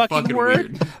that breathy and fucking fucking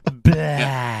word? weird.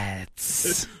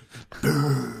 Bats.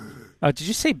 Oh, did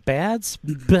you say bads?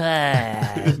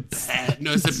 Bats.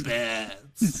 No, it's a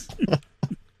bats.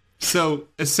 So,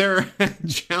 Sarah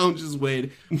challenges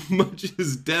Wade, much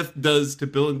as death does to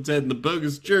Bill and Ted in the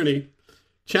Bogus Journey,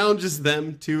 challenges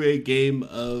them to a game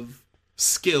of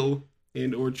skill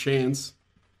and or chance.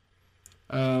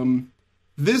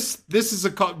 This is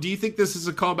a call. Do you think this is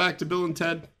a callback to Bill and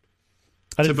Ted?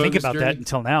 I didn't think Bogus about that Journey?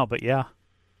 until now, but yeah.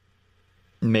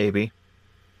 Maybe.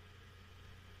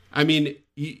 I mean,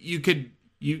 you could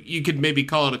maybe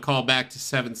call it a callback to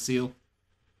Seventh Seal.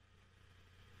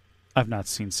 I've not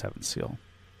seen Seven Seal.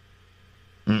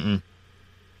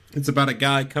 It's about a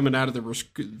guy coming out of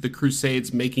the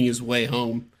Crusades, making his way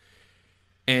home,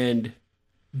 and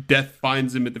Death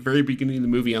finds him at the very beginning of the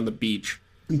movie on the beach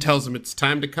and tells him it's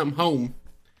time to come home.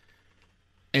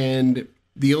 And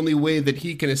the only way that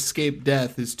he can escape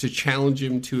Death is to challenge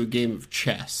him to a game of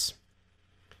chess.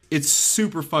 It's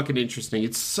super fucking interesting.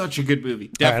 It's such a good movie.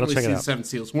 All right, I'll Definitely check it see out. Seven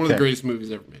Seals. One of the greatest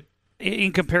movies ever made.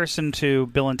 In comparison to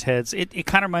Bill and Ted's, it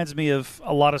kind of reminds me of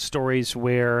a lot of stories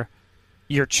where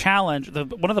you're challenged.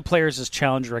 One of the players is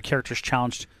challenged or a character's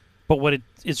challenged, but what it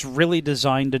is really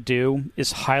designed to do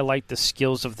is highlight the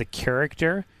skills of the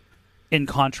character in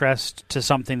contrast to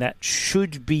something that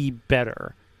should be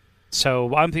better.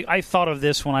 So I thought of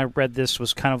this when I read this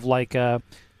was kind of like the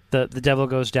Devil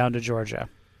Goes Down to Georgia.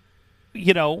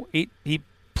 You know, he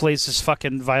plays his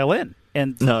fucking violin.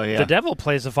 And the devil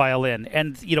plays a violin.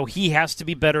 And, he has to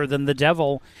be better than the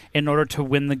devil in order to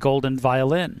win the golden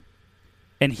violin.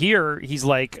 And here, he's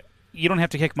like, you don't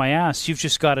have to kick my ass. You've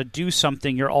just got to do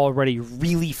something you're already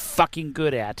really fucking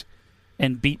good at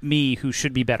and beat me, who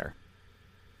should be better.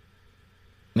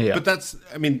 Yeah. But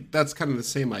that's kind of the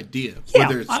same idea, yeah,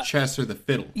 whether it's chess or the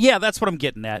fiddle. Yeah, that's what I'm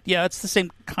getting at. Yeah, it's the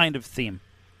same kind of theme.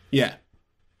 Yeah.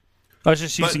 I was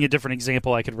just using a different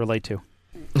example I could relate to.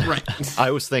 Right.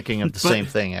 I was thinking of the same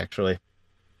thing, actually.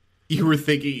 You were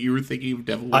thinking of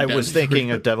Devil Went Down. I was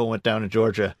thinking of Devil Went Down to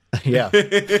Georgia. Yeah.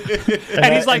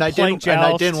 and he's like playing joust.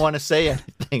 And I didn't want to say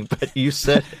anything, but you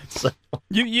said it. So.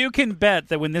 You can bet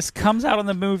that when this comes out in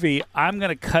the movie, I'm going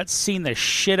to cut scene the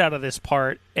shit out of this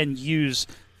part and use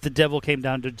the Devil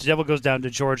Goes Down to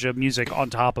Georgia music on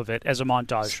top of it as a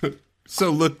montage.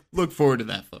 So look forward to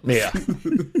that, folks. Yeah.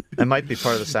 That might be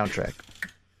part of the soundtrack.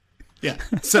 Yeah.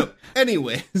 So,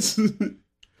 anyways,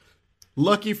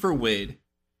 lucky for Wade,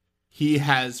 he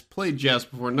has played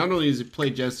joust before. Not only has he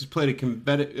played joust, he's played it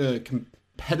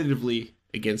competitively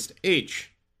against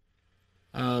H.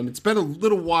 It's been a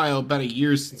little while, about a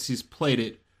year since he's played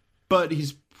it, but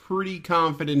he's pretty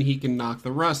confident he can knock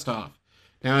the rust off.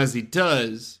 Now, as he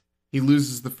does, he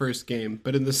loses the first game,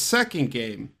 but in the second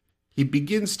game, he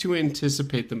begins to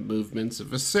anticipate the movements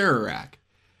of a Sararak.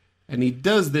 And he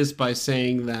does this by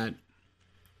saying that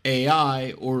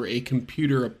AI, or a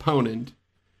computer opponent,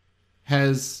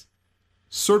 has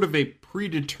sort of a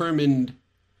predetermined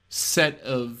set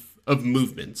of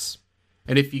movements.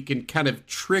 And if you can kind of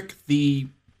trick the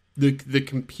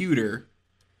computer,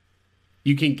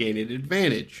 you can gain an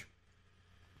advantage.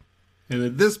 And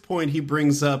at this point, he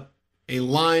brings up a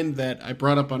line that I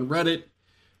brought up on Reddit,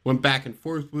 went back and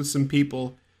forth with some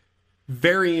people.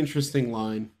 Very interesting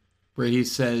line, where he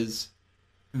says,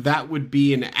 that would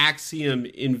be an axiom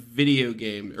in video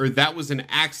games, or that was an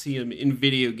axiom in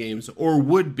video games, or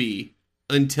would be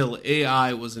until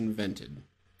AI was invented,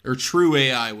 or true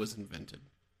AI was invented.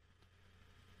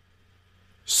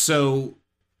 So,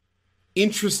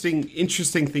 interesting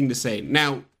thing to say.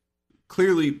 Now,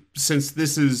 clearly, since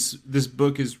this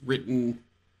book is written,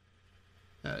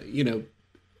 on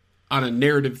a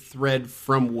narrative thread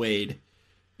from Wade,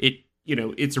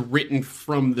 it's written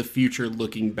from the future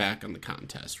looking back on the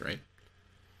contest, right?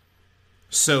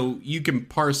 So you can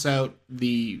parse out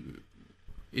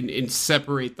and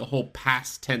separate the whole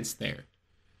past tense there.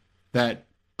 That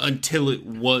until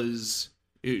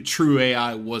true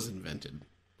AI was invented,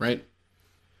 right?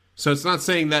 So it's not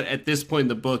saying that at this point in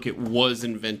the book it was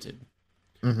invented.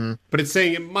 Mm-hmm. But it's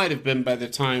saying it might have been by the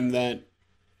time that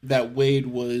Wade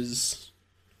was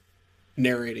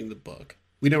narrating the book.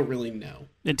 We don't really know.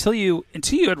 Until you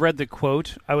had read the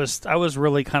quote, I was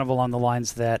really kind of along the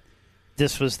lines that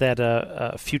this was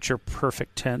that future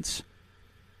perfect tense,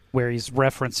 where he's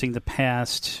referencing the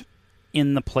past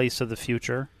in the place of the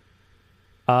future.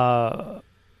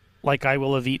 Like I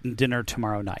will have eaten dinner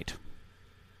tomorrow night.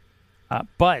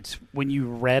 But when you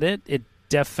read it, it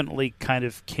definitely kind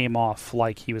of came off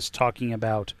like he was talking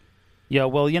about,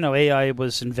 AI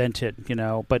was invented,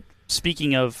 but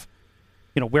speaking of,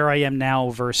 where I am now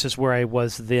versus where I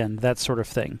was then, that sort of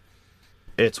thing.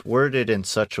 It's worded in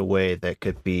such a way that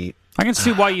could be... I can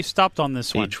see why you stopped on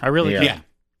this one. I really can. Yeah.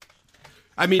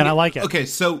 I mean... And I like it. Okay,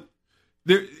 so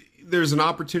there's an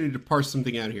opportunity to parse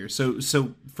something out here. So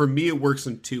for me, it works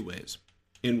in two ways.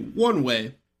 In one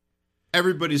way,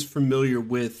 everybody's familiar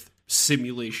with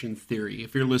simulation theory.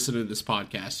 If you're listening to this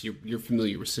podcast, you're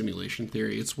familiar with simulation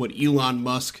theory. It's what Elon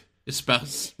Musk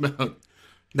espouses about...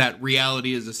 that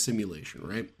reality is a simulation,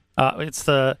 right? It's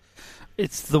the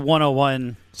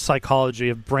 101 psychology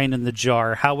of brain in the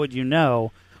jar. How would you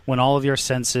know when all of your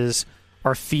senses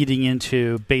are feeding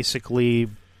into basically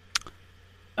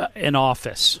an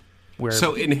office?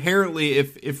 So inherently,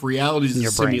 if reality is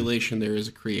a simulation, there is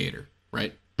a creator,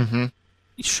 right? Mm-hmm.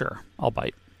 Sure, I'll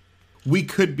bite. We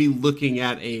could be looking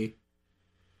at a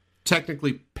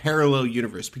technically parallel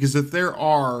universe, because if there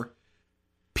are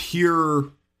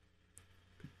pure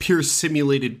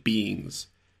simulated beings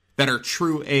that are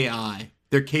true AI,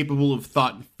 they're capable of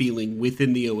thought and feeling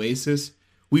within the Oasis,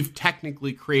 we've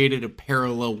technically created a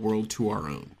parallel world to our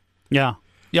own. Yeah,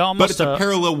 almost. But it's a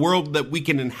parallel world that we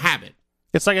can inhabit.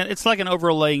 It's like an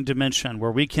overlaying dimension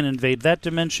where we can invade that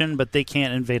dimension, but they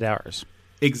can't invade ours.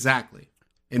 Exactly,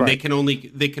 and they can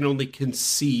only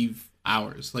conceive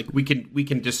ours. Like we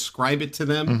can describe it to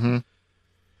them,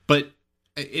 but.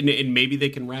 And maybe they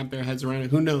can wrap their heads around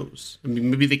it. Who knows? I mean,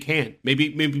 maybe they can't. Maybe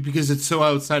because it's so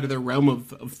outside of their realm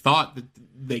of thought that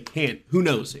they can't. Who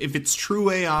knows? If it's true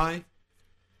AI,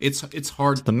 it's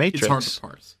hard. It's the Matrix. It's hard to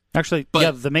parse. Actually, But-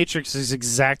 yeah, the Matrix is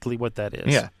exactly what that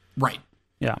is. Yeah. Right.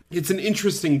 Yeah. It's an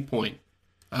interesting point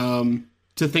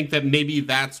to think that maybe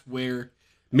that's where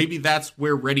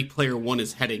Ready Player One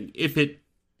is heading. If it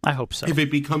I hope so.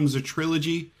 becomes a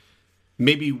trilogy,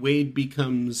 maybe Wade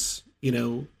becomes,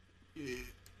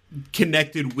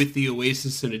 connected with the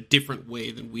Oasis in a different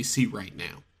way than we see right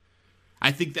now.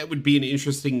 I think that would be an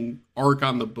interesting arc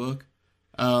on the book.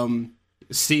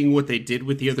 Seeing what they did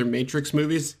with the other Matrix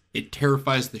movies, it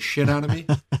terrifies the shit out of me.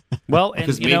 Well, and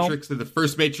Because the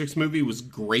first Matrix movie was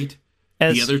great.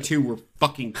 The other two were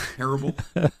fucking terrible.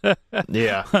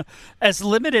 Yeah. as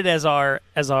limited as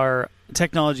our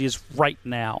technology is right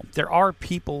now, there are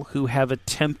people who have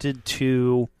attempted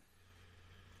to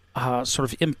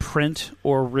sort of imprint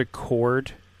or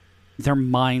record their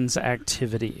mind's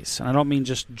activities. And I don't mean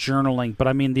just journaling, but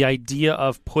I mean the idea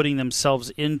of putting themselves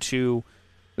into,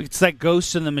 it's that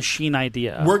ghost in the machine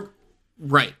idea.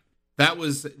 Right.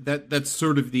 That's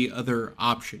sort of the other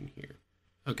option here.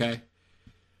 Okay?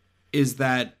 Is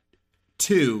that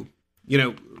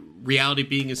reality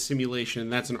being a simulation,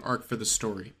 and that's an arc for the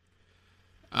story.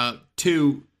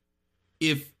 Two,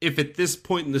 if at this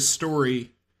point in the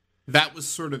story, that was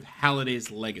sort of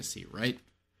Halliday's legacy, right?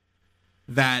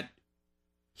 That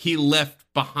he left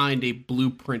behind a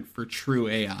blueprint for true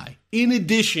AI. In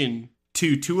addition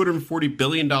to $240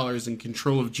 billion in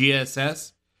control of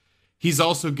GSS, he's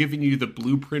also giving you the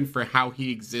blueprint for how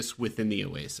he exists within the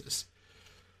Oasis.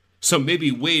 So maybe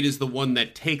Wade is the one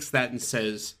that takes that and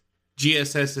says,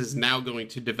 GSS is now going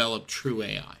to develop true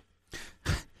AI.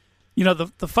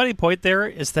 The funny point there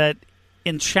is that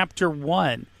in Chapter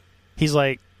 1, he's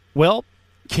like, well,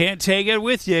 can't take it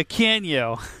with you, can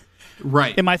you?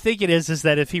 Right. And my thinking is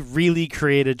that if he really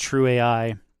created true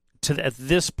AI, at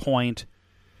this point,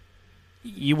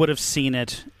 you would have seen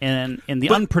it in the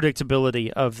unpredictability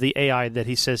of the AI that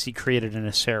he says he created in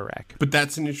a Serac. But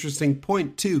that's an interesting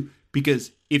point, too,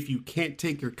 because if you can't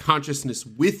take your consciousness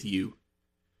with you,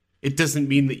 it doesn't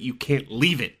mean that you can't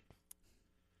leave it.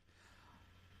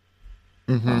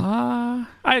 Mm-hmm.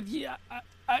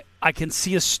 I can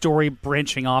see a story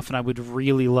branching off, and I would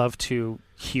really love to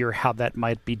hear how that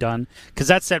might be done, because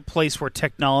that's that place where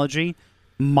technology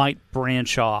might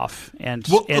branch off.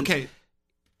 Okay.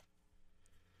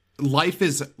 Life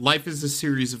is a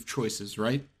series of choices,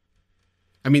 right?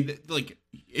 I mean, like,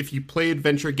 if you play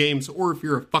adventure games or if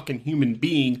you're a fucking human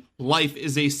being, life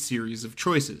is a series of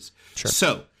choices. Sure.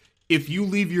 So, if you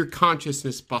leave your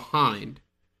consciousness behind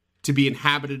to be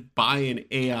inhabited by an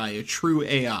AI, a true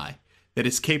AI, that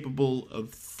is capable of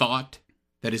thought,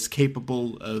 that is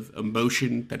capable of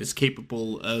emotion, that is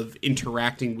capable of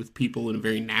interacting with people in a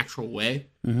very natural way.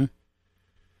 Mm-hmm.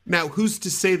 Now, who's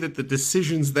to say that the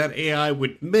decisions that AI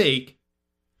would make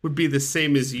would be the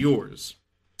same as yours?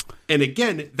 And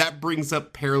again, that brings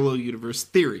up parallel universe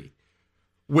theory,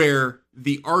 where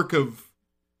the arc of,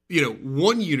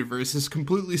 one universe is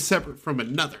completely separate from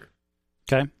another.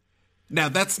 Okay. Now,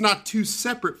 that's not too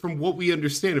separate from what we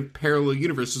understand of parallel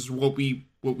universes, what we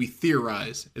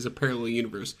theorize as a parallel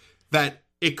universe, that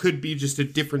it could be just a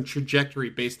different trajectory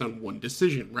based on one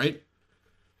decision, right?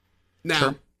 Now,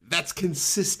 Sure. That's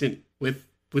consistent with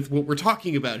what we're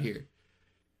talking about here.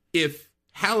 If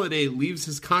Halliday leaves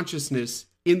his consciousness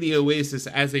in the Oasis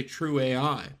as a true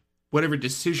AI, whatever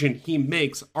decision he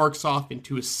makes arcs off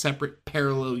into a separate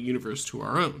parallel universe to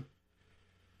our own.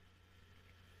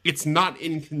 It's not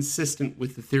inconsistent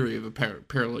with the theory of a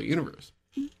parallel universe.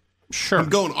 Sure. I'm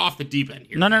going off the deep end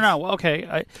here. No. Well,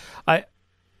 okay.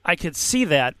 I could see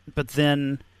that, but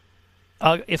then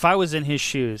if I was in his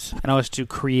shoes and I was to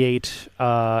create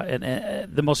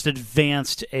the most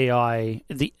advanced AI,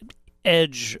 the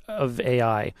edge of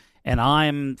AI, and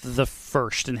I'm the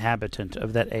first inhabitant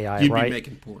of that AI, You'd right? be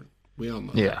making porn. We all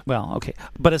know. Yeah. Well, okay.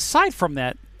 But aside from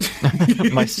that,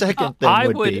 My second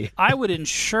thing I would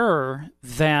ensure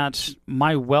that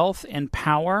my wealth and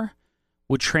power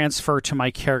would transfer to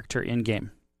my character in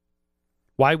game.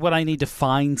 Why would I need to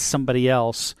find somebody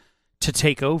else to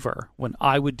take over when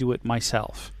I would do it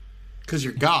myself? Because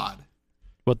you're God.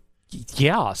 Well,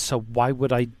 yeah. So why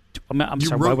would I? I'm You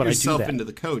sorry. Why wrote would I do yourself that? into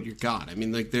the code. You're God. I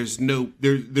mean, like, there's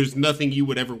nothing you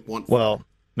would ever want. Well,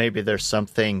 maybe there's some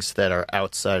things that are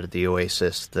outside of the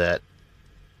Oasis that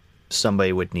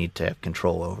somebody would need to have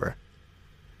control over.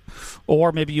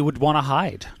 Or maybe you would want to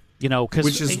hide. Because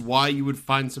Which is why you would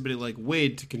find somebody like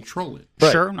Wade to control it.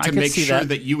 Right. Sure, I To can make see sure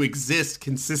that you exist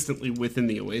consistently within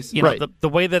the Oasis. Right. The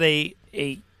way that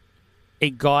a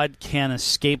god can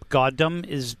escape goddom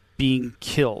is being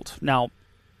killed. Now,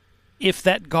 if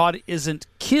that god isn't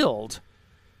killed,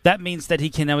 that means that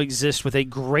he can now exist with a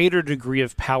greater degree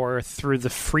of power through the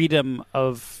freedom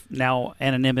of now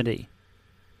anonymity.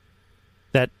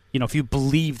 That, if you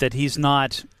believe that he's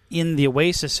not in the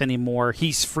Oasis anymore,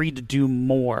 he's free to do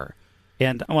more.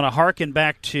 And I want to harken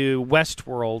back to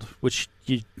Westworld, which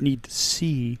you need to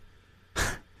see.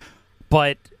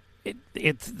 But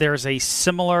there's a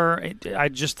similar... I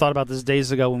just thought about this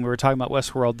days ago when we were talking about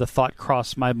Westworld. The thought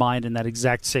crossed my mind in that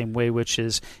exact same way, which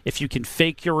is if you can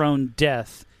fake your own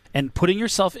death, and putting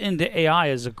yourself into AI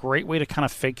is a great way to kind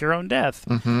of fake your own death,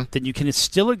 then you can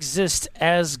still exist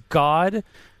as God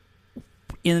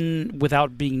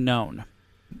without being known.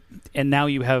 And now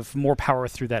you have more power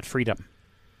through that freedom.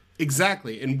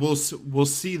 Exactly, and we'll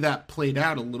see that played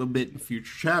out a little bit in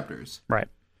future chapters. Right.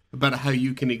 About how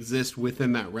you can exist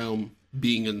within that realm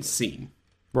being unseen.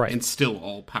 Right. And still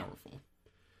all powerful.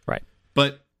 Right.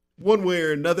 But one way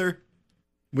or another,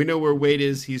 we know where Wade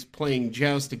is. He's playing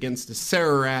Joust against a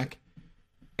Sararak.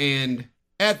 And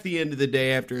at the end of the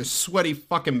day, after a sweaty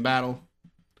fucking battle,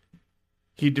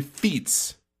 he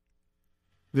defeats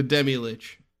the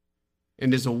Demi-Lich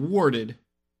and is awarded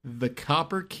the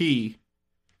Copper Key.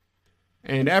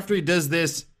 And after he does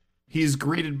this, he's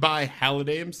greeted by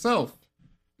Halliday himself.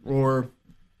 Or,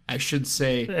 I should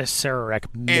say... Sararak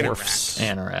morphs.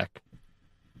 Anorak.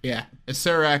 Yeah,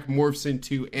 Sararak morphs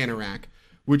into Anorak,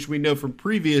 which we know from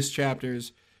previous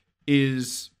chapters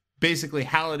is basically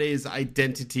Halliday's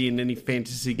identity in any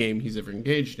fantasy game he's ever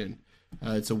engaged in.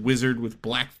 It's a wizard with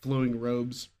black flowing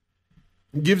robes.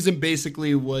 Gives him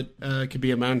basically what could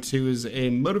be amounted to as a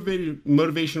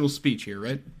motivational speech here,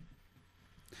 right?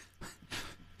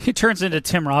 He turns into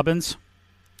Tim Robbins.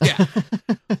 Yeah.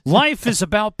 Life is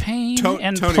about pain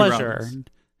and Tony pleasure. Robbins.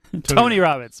 Tony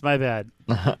Robbins, my bad.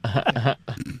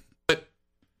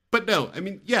 But no, I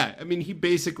mean, yeah, I mean, he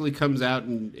basically comes out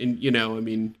and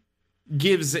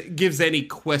gives any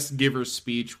quest giver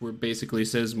speech where basically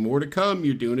says, more to come,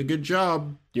 you're doing a good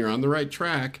job, you're on the right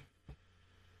track.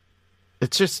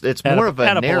 It's more of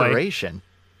a narration.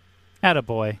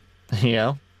 Attaboy.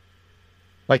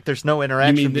 Like there's no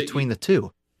interaction between the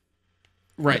two.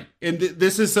 Right. And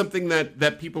this is something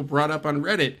that people brought up on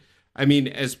Reddit. I mean,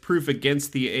 as proof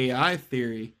against the AI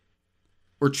theory,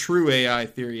 or true AI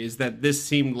theory, is that this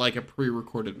seemed like a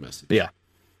pre-recorded message. Yeah.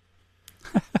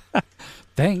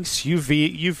 Thanks. You've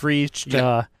reached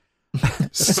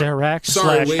Sararak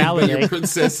Sorry, / Halliday. your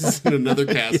princess is in another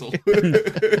castle.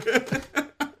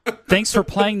 Thanks for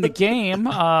playing the game.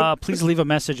 Please leave a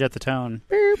message at the tone.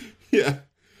 Yeah.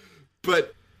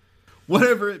 But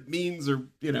whatever it means, or,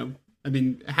 I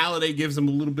mean, Halliday gives him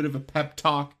a little bit of a pep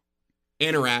talk.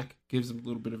 Anorak gives him a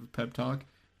little bit of a pep talk.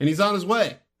 And he's on his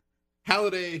way.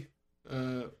 Halliday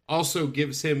also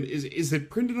gives him... Is it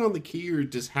printed on the key, or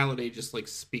does Halliday just,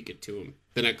 speak it to him?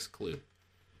 The next clue.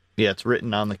 Yeah, it's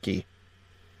written on the key.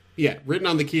 Yeah, written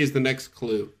on the key is the next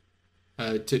clue.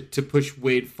 To push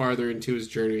Wade farther into his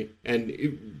journey.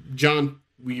 And, John,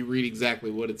 will you read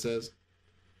exactly what it says?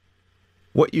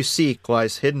 What you seek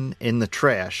lies hidden in the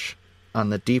trash on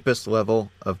the deepest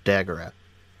level of Daggorath.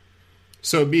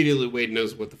 So immediately Wade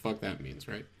knows what the fuck that means,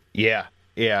 right? Yeah.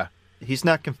 He's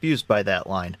not confused by that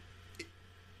line.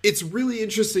 It's really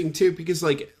interesting, too, because,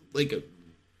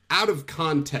 out of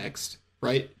context,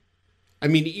 right? I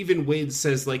mean, even Wade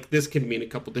says, this can mean a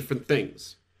couple different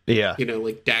things. Yeah.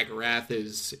 Daggorath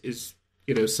is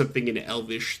something in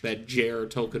Elvish that J.R.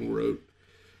 Tolkien wrote.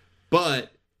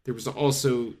 But there was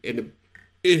also, and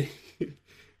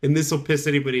this will piss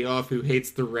anybody off who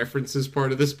hates the references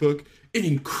part of this book, an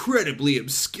incredibly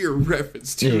obscure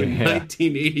reference to a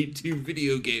 1982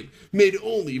 video game made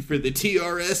only for the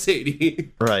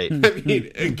TRS-80. Right. I mean,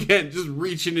 again, just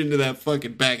reaching into that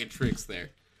fucking bag of tricks there.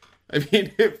 I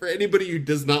mean, for anybody who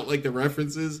does not like the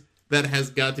references, that has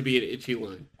got to be an itchy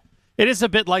line. It is a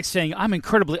bit like saying, I'm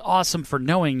incredibly awesome for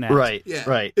knowing that. Right, Yeah.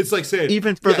 right. It's like saying...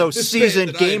 Even for those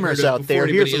seasoned gamers out there,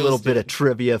 here's a little bit of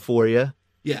trivia for you.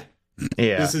 Yeah.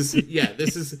 Yeah. This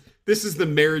is the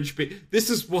marriage... This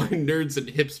is why nerds and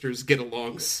hipsters get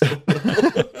along so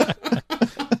well.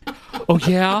 Oh,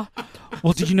 yeah?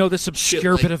 Well, did you know this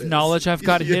obscure bit of knowledge I've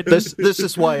got hidden? This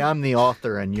is why I'm the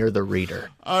author and you're the reader.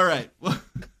 All right. Well,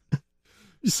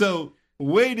 so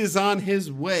Wade is on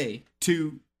his way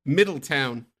to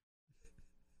Middletown,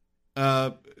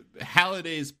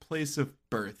 Halliday's place of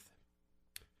birth,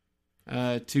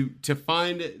 to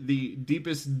find the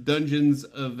deepest dungeons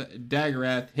of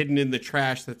Daggorath hidden in the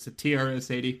trash. That's a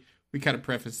TRS-80. We kind of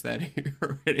prefaced that here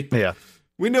already. Yeah.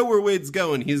 We know where Wade's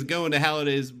going. He's going to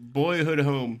Halliday's boyhood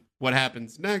home. What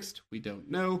happens next, we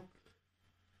don't know.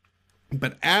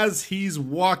 But as he's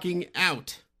walking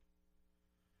out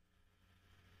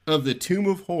of the Tomb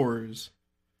of Horrors,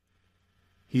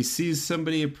 he sees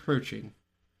somebody approaching.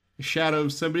 A shadow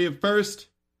of somebody at first,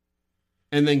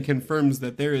 and then confirms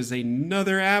that there is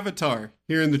another Avatar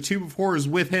here in the Tomb of Horrors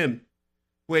with him.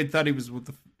 Wade thought he was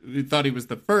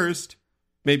the first.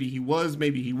 Maybe he was,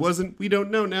 maybe he wasn't. We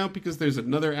don't know now because there's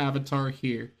another Avatar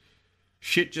here.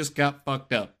 Shit just got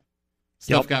fucked up.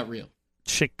 Stuff got real.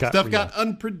 Stuff got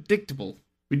unpredictable.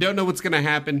 We don't know what's going to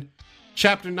happen.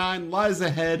 Chapter 9 lies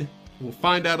ahead. We'll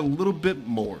find out a little bit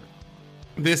more.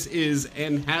 This is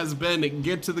and has been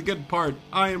Get to the Good Part.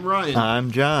 I am Ryan.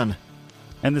 I'm John.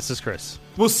 And this is Chris.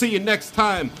 We'll see you next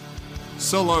time.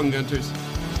 So long, Gunters.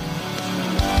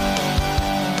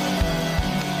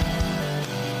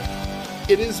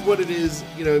 It is what it is.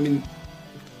 You know, I mean,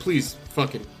 please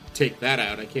fucking take that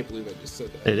out. I can't believe I just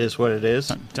said that. It is what it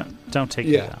is. Don't take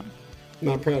that out.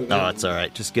 Not proud of that. No, it's all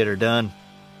right. Just get her done.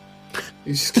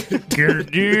 Get her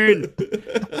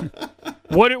done.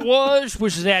 What it was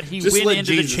that he just went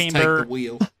into Jesus the chamber take the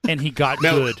wheel. And he got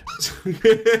good.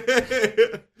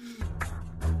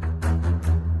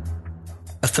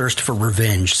 A thirst for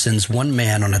revenge sends one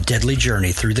man on a deadly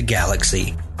journey through the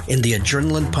galaxy in the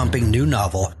adrenaline-pumping new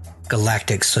novel,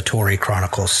 Galactic Satori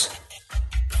Chronicles.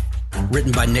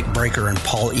 Written by Nick Breaker and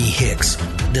Paul E. Hicks,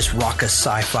 this raucous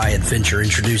sci-fi adventure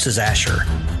introduces Asher,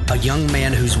 a young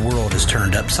man whose world is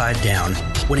turned upside down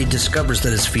when he discovers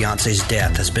that his fiance's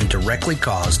death has been directly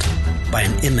caused by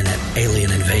an imminent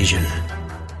alien invasion.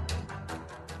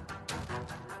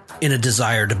 In a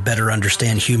desire to better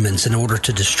understand humans in order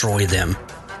to destroy them,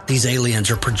 these aliens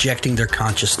are projecting their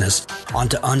consciousness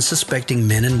onto unsuspecting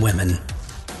men and women,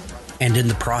 and in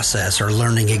the process are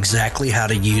learning exactly how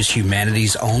to use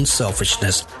humanity's own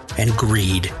selfishness and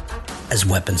greed as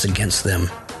weapons against them.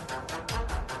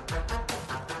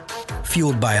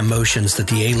 Fueled by emotions that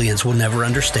the aliens will never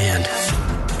understand,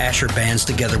 Asher bands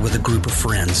together with a group of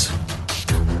friends.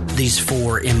 These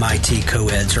 4 MIT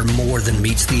co-eds are more than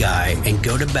meets the eye and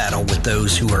go to battle with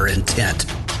those who are intent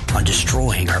on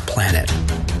destroying our planet.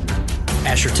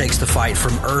 Asher takes the fight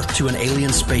from Earth to an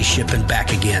alien spaceship and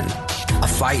back again. A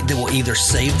fight that will either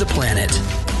save the planet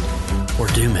or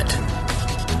doom it.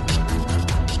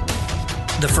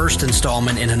 The first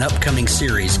installment in an upcoming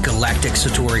series, Galactic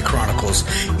Satori Chronicles,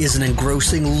 is an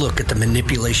engrossing look at the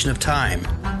manipulation of time,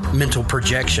 mental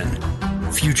projection,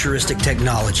 futuristic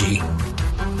technology,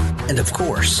 and of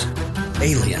course,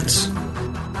 aliens.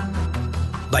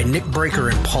 By Nick Breaker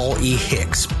and Paul E.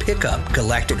 Hicks. Pick up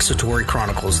Galactic Satori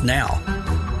Chronicles now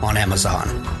on Amazon.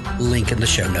 Link in the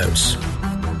show notes.